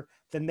healthier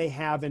than they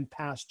have in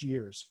past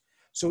years.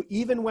 So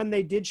even when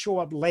they did show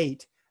up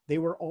late, they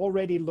were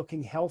already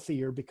looking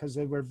healthier because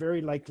they were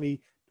very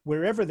likely,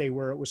 wherever they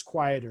were, it was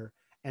quieter.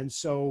 And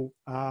so,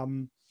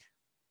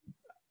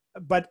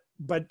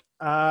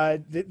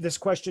 this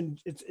question,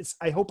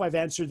 I hope I've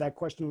answered that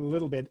question a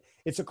little bit.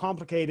 It's a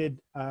complicated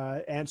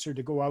answer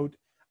to go out.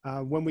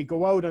 When we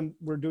go out and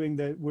we're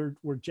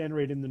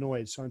generating the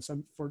noise. So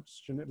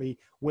unfortunately,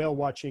 whale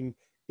watching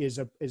is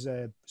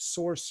a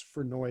source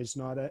for noise,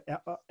 not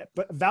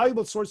but a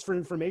valuable source for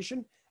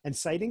information and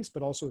sightings,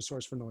 but also a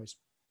source for noise.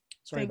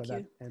 Sorry Thank about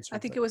that you. answer. I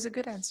think But it was a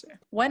good answer.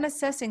 When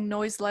assessing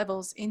noise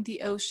levels in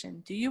the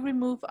ocean, do you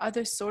remove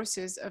other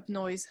sources of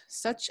noise,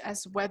 such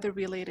as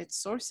weather-related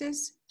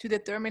sources, to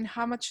determine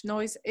how much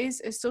noise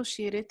is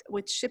associated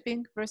with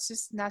shipping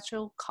versus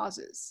natural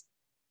causes?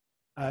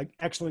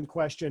 excellent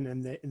question.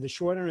 And the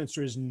short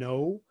answer is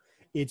no.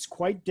 It's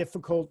quite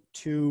difficult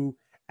to,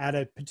 at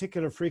a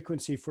particular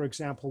frequency, for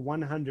example,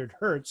 100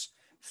 hertz,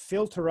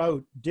 filter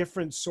out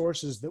different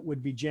sources that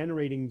would be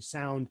generating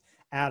sound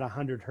at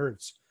 100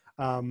 hertz.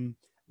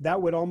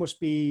 That would almost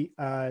be,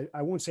 I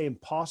won't say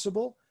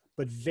impossible,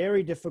 but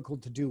very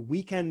difficult to do.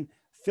 We can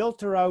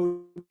filter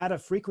out at a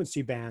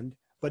frequency band,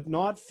 but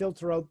not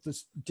filter out the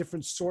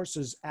different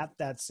sources at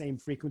that same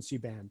frequency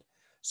band.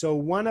 So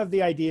one of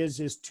the ideas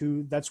is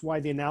that's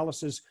why the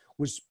analysis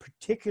was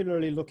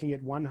particularly looking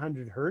at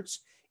 100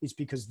 hertz, is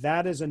because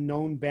that is a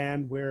known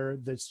band where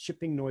the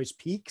shipping noise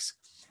peaks.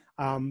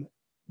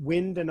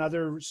 Wind and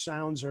other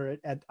sounds are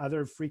at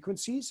other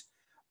frequencies,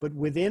 but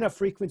within a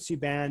frequency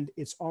band,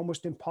 it's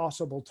almost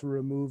impossible to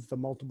remove the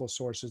multiple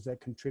sources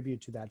that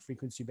contribute to that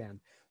frequency band.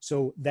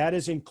 So that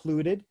is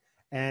included,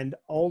 and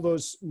all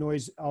those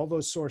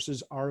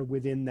sources are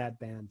within that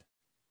band.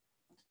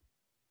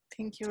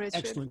 Thank you, Richard.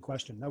 Excellent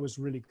question. That was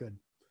really good.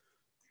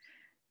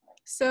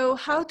 So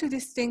how to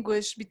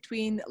distinguish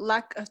between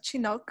lack of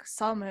Chinook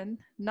salmon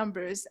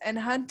numbers and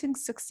hunting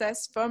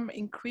success from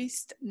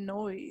increased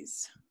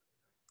noise?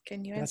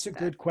 Can you answer That's a that?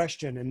 good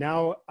question. And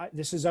now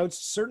this is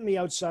certainly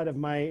outside of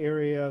my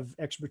area of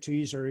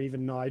expertise, or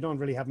even no, I don't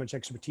really have much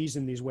expertise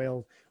in these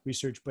whale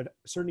research, but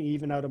certainly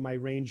even out of my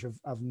range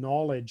of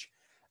knowledge.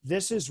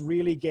 This is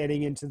really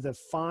getting into the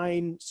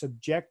fine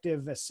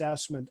subjective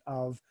assessment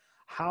of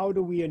how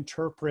do we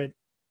interpret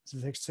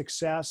the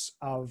success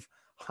of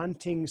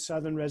hunting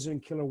southern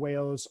resident killer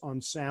whales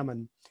on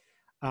salmon.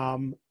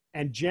 And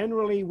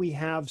generally we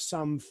have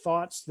some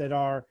thoughts that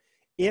are,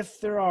 if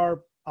there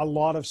are a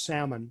lot of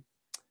salmon,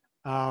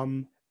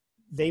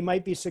 they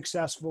might be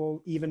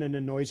successful even in a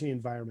noisy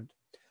environment.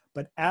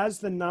 But as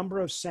the number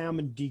of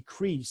salmon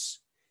decrease,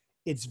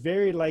 it's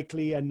very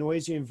likely a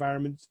noisy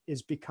environment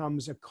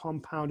becomes a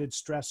compounded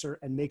stressor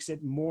and makes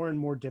it more and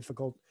more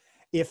difficult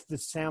if the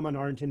salmon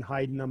aren't in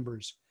high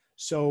numbers.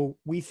 So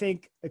we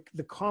think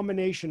the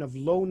combination of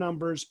low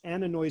numbers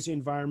and a noisy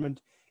environment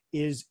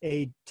is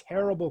a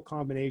terrible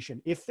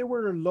combination. If there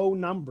were low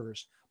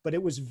numbers, but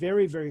it was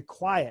very, very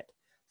quiet,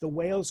 the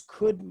whales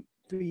could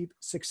be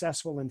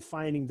successful in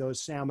finding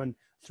those salmon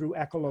through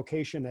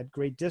echolocation at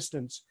great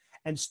distance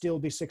and still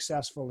be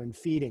successful in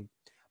feeding.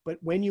 But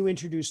when you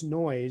introduce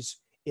noise,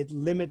 it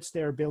limits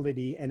their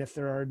ability. And if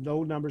there are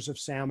low numbers of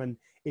salmon,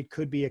 it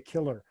could be a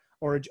killer,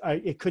 or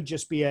it could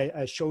just be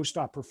a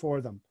showstopper for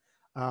them.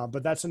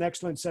 But that's an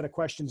excellent set of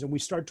questions. And we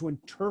start to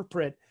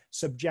interpret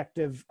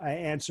subjective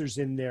answers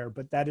in there,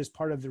 but that is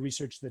part of the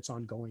research that's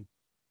ongoing.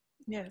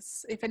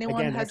 Yes. If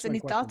anyone has any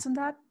thoughts on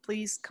that,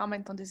 please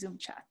comment on the Zoom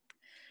chat.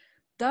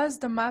 Does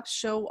the map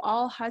show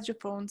all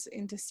hydrophones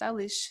in the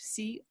Salish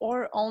Sea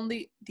or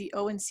only the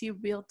ONC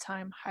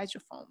real-time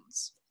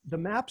hydrophones? The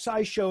maps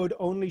I showed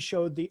only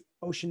showed the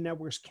Ocean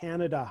Networks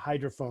Canada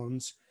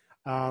hydrophones.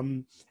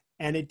 And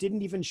it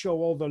didn't even show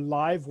all the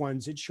live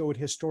ones. It showed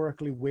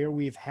historically where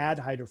we've had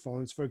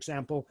hydrophones. For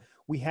example,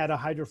 we had a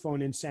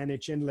hydrophone in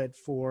Saanich Inlet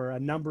for a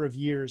number of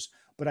years,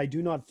 but I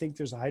do not think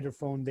there's a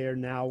hydrophone there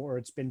now, or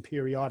it's been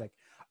periodic.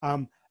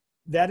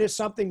 That is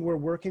something we're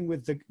working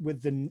with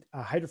the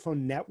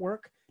hydrophone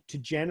network to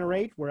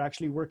generate. We're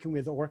actually working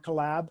with Orca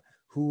Lab,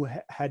 who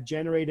had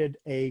generated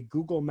a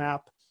Google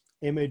Map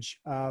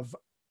image of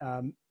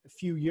a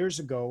few years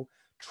ago,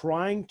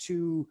 trying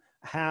to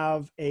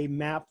have a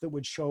map that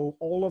would show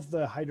all of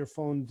the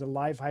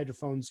live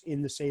hydrophones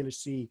in the Salish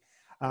Sea.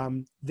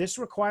 This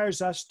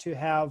requires us to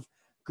have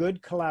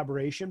good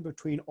collaboration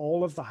between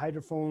all of the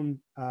hydrophone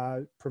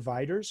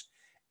providers.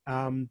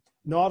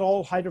 Not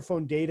all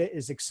hydrophone data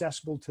is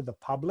accessible to the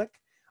public.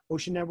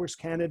 Ocean Networks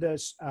Canada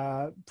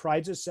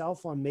prides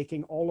itself on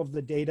making all of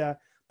the data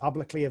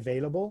publicly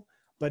available,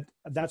 but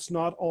that's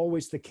not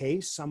always the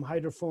case. Some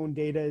hydrophone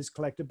data is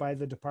collected by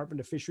the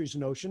Department of Fisheries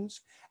and Oceans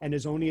and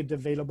is only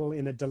available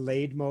in a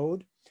delayed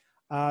mode.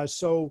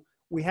 So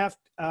we have,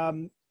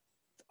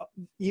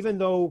 even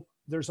though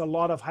there's a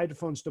lot of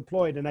hydrophones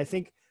deployed, and I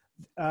think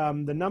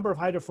the number of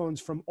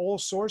hydrophones from all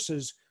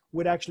sources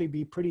would actually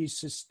be pretty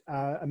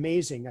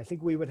amazing. I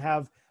think we would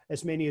have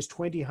as many as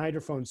 20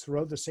 hydrophones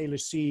throughout the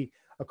Salish Sea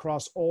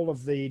across all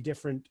of the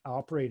different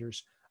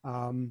operators.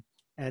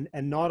 And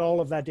not all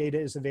of that data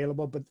is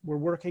available, but we're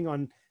working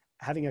on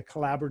having a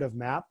collaborative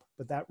map,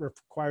 but that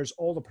requires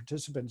all the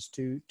participants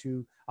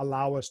to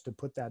allow us to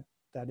put that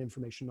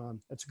information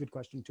on. That's a good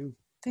question too.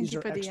 Thank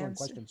you for the answer. These are excellent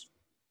questions.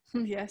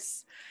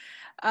 Yes.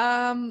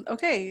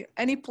 Okay.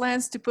 Any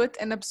plans to put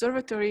an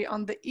observatory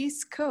on the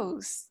East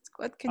Coast?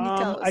 What can you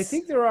tell us? I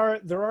think there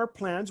are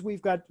plans.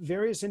 We've got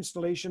various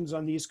installations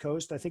on the East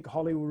Coast. I think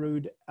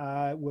Holyrood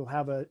will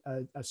have a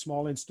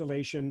small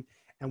installation,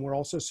 and we're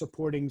also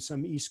supporting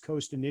some East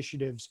Coast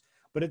initiatives.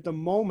 But at the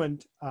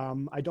moment,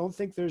 I don't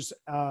think there's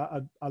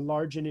a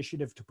large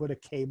initiative to put a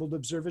cabled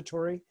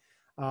observatory.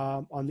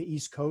 on the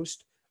East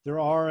Coast. There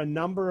are a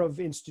number of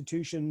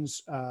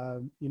institutions,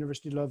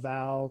 University of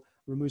Laval,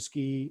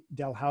 Rimouski,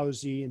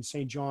 Dalhousie, and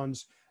St.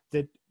 John's,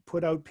 that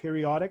put out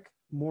periodic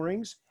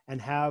moorings and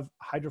have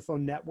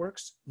hydrophone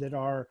networks that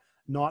are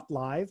not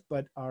live,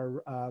 but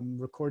are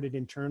recorded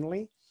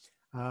internally.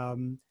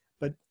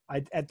 But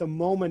at the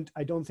moment,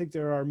 I don't think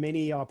there are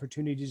many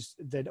opportunities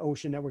that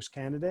Ocean Networks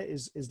Canada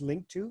is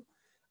linked to.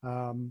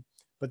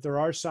 But there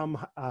are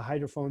some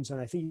hydrophones, and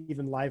I think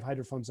even live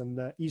hydrophones on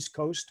the East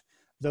Coast.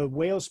 The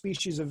whale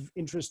species of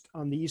interest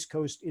on the East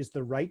Coast is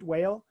the right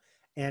whale.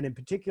 And in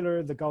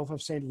particular, the Gulf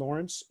of St.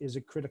 Lawrence is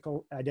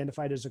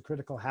identified as a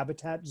critical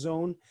habitat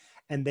zone.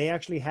 And they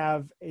actually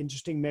have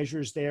interesting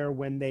measures there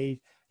when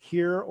they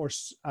hear or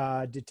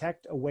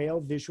detect a whale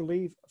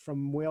visually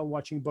from whale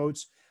watching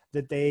boats,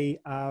 that they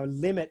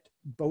limit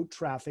boat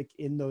traffic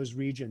in those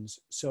regions.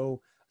 So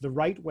the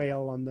right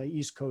whale on the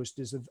East Coast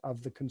is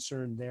of the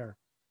concern there.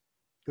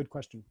 Good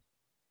question.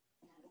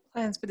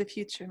 Plans for the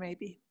future,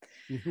 maybe.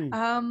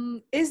 Mm-hmm.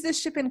 Is the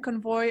ship and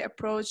convoy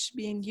approach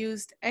being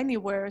used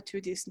anywhere to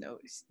reduce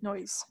noise?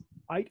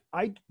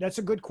 That's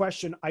a good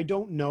question. I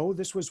don't know.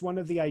 This was one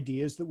of the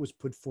ideas that was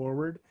put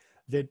forward,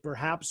 that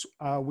perhaps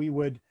we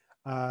would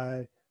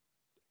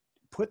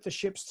put the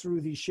ships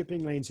through these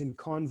shipping lanes in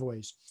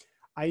convoys.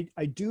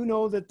 I do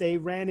know that they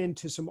ran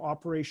into some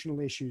operational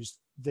issues.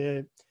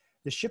 The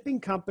shipping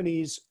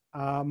companies,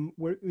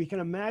 we can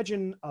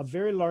imagine a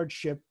very large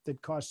ship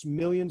that costs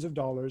millions of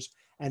dollars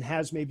and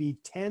has maybe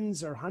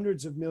tens or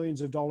hundreds of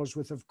millions of dollars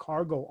worth of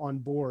cargo on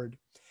board.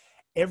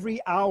 Every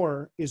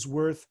hour is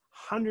worth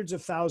hundreds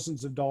of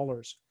thousands of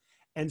dollars.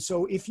 And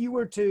so if you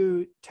were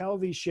to tell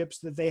these ships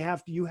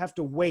that you have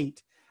to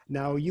wait,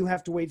 now you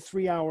have to wait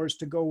 3 hours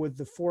to go with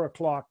the 4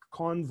 o'clock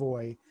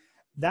convoy,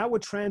 that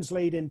would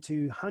translate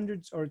into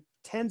hundreds or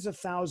tens of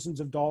thousands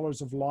of dollars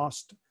of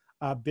lost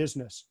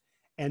business.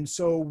 And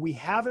so we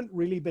haven't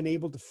really been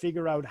able to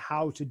figure out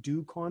how to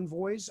do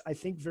convoys, I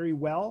think, very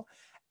well.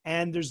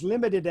 And there's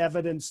limited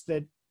evidence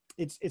that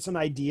it's an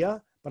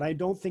idea, but I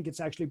don't think it's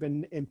actually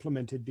been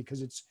implemented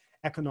because it's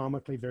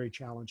economically very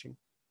challenging.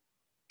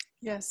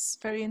 Yes,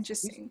 very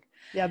interesting.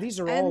 Yeah,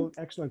 these are all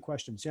excellent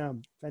questions. Yeah,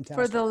 fantastic.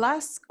 For the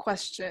last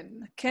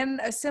question,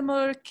 can a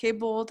similar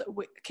cable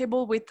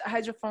with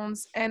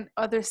hydrophones and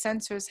other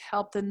sensors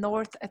help the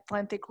North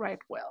Atlantic right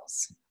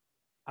whales?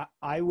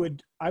 I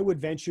would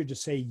venture to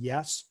say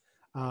yes.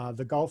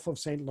 The Gulf of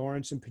St.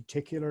 Lawrence in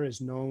particular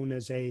is known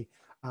as a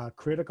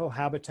critical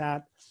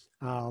habitat.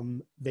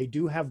 They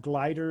do have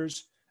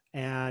gliders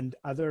and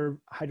other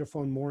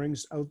hydrophone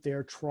moorings out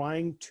there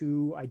trying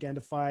to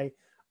identify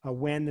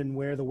when and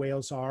where the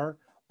whales are,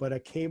 but a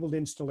cabled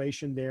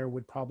installation there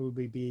would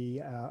probably be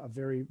a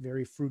very,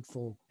 very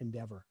fruitful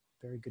endeavor.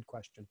 Very good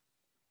question.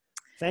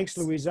 Thanks,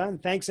 Louisa,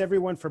 and thanks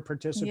everyone for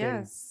participating.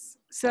 Yes.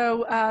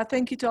 So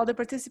thank you to all the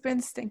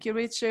participants. Thank you,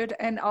 Richard.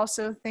 And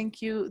also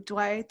thank you,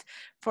 Dwight,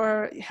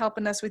 for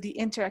helping us with the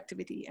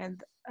interactivity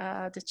and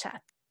the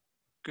chat.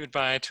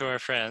 Goodbye to our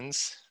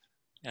friends,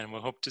 and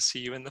we'll hope to see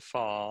you in the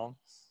fall.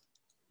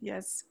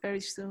 Yes,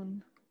 very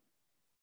soon.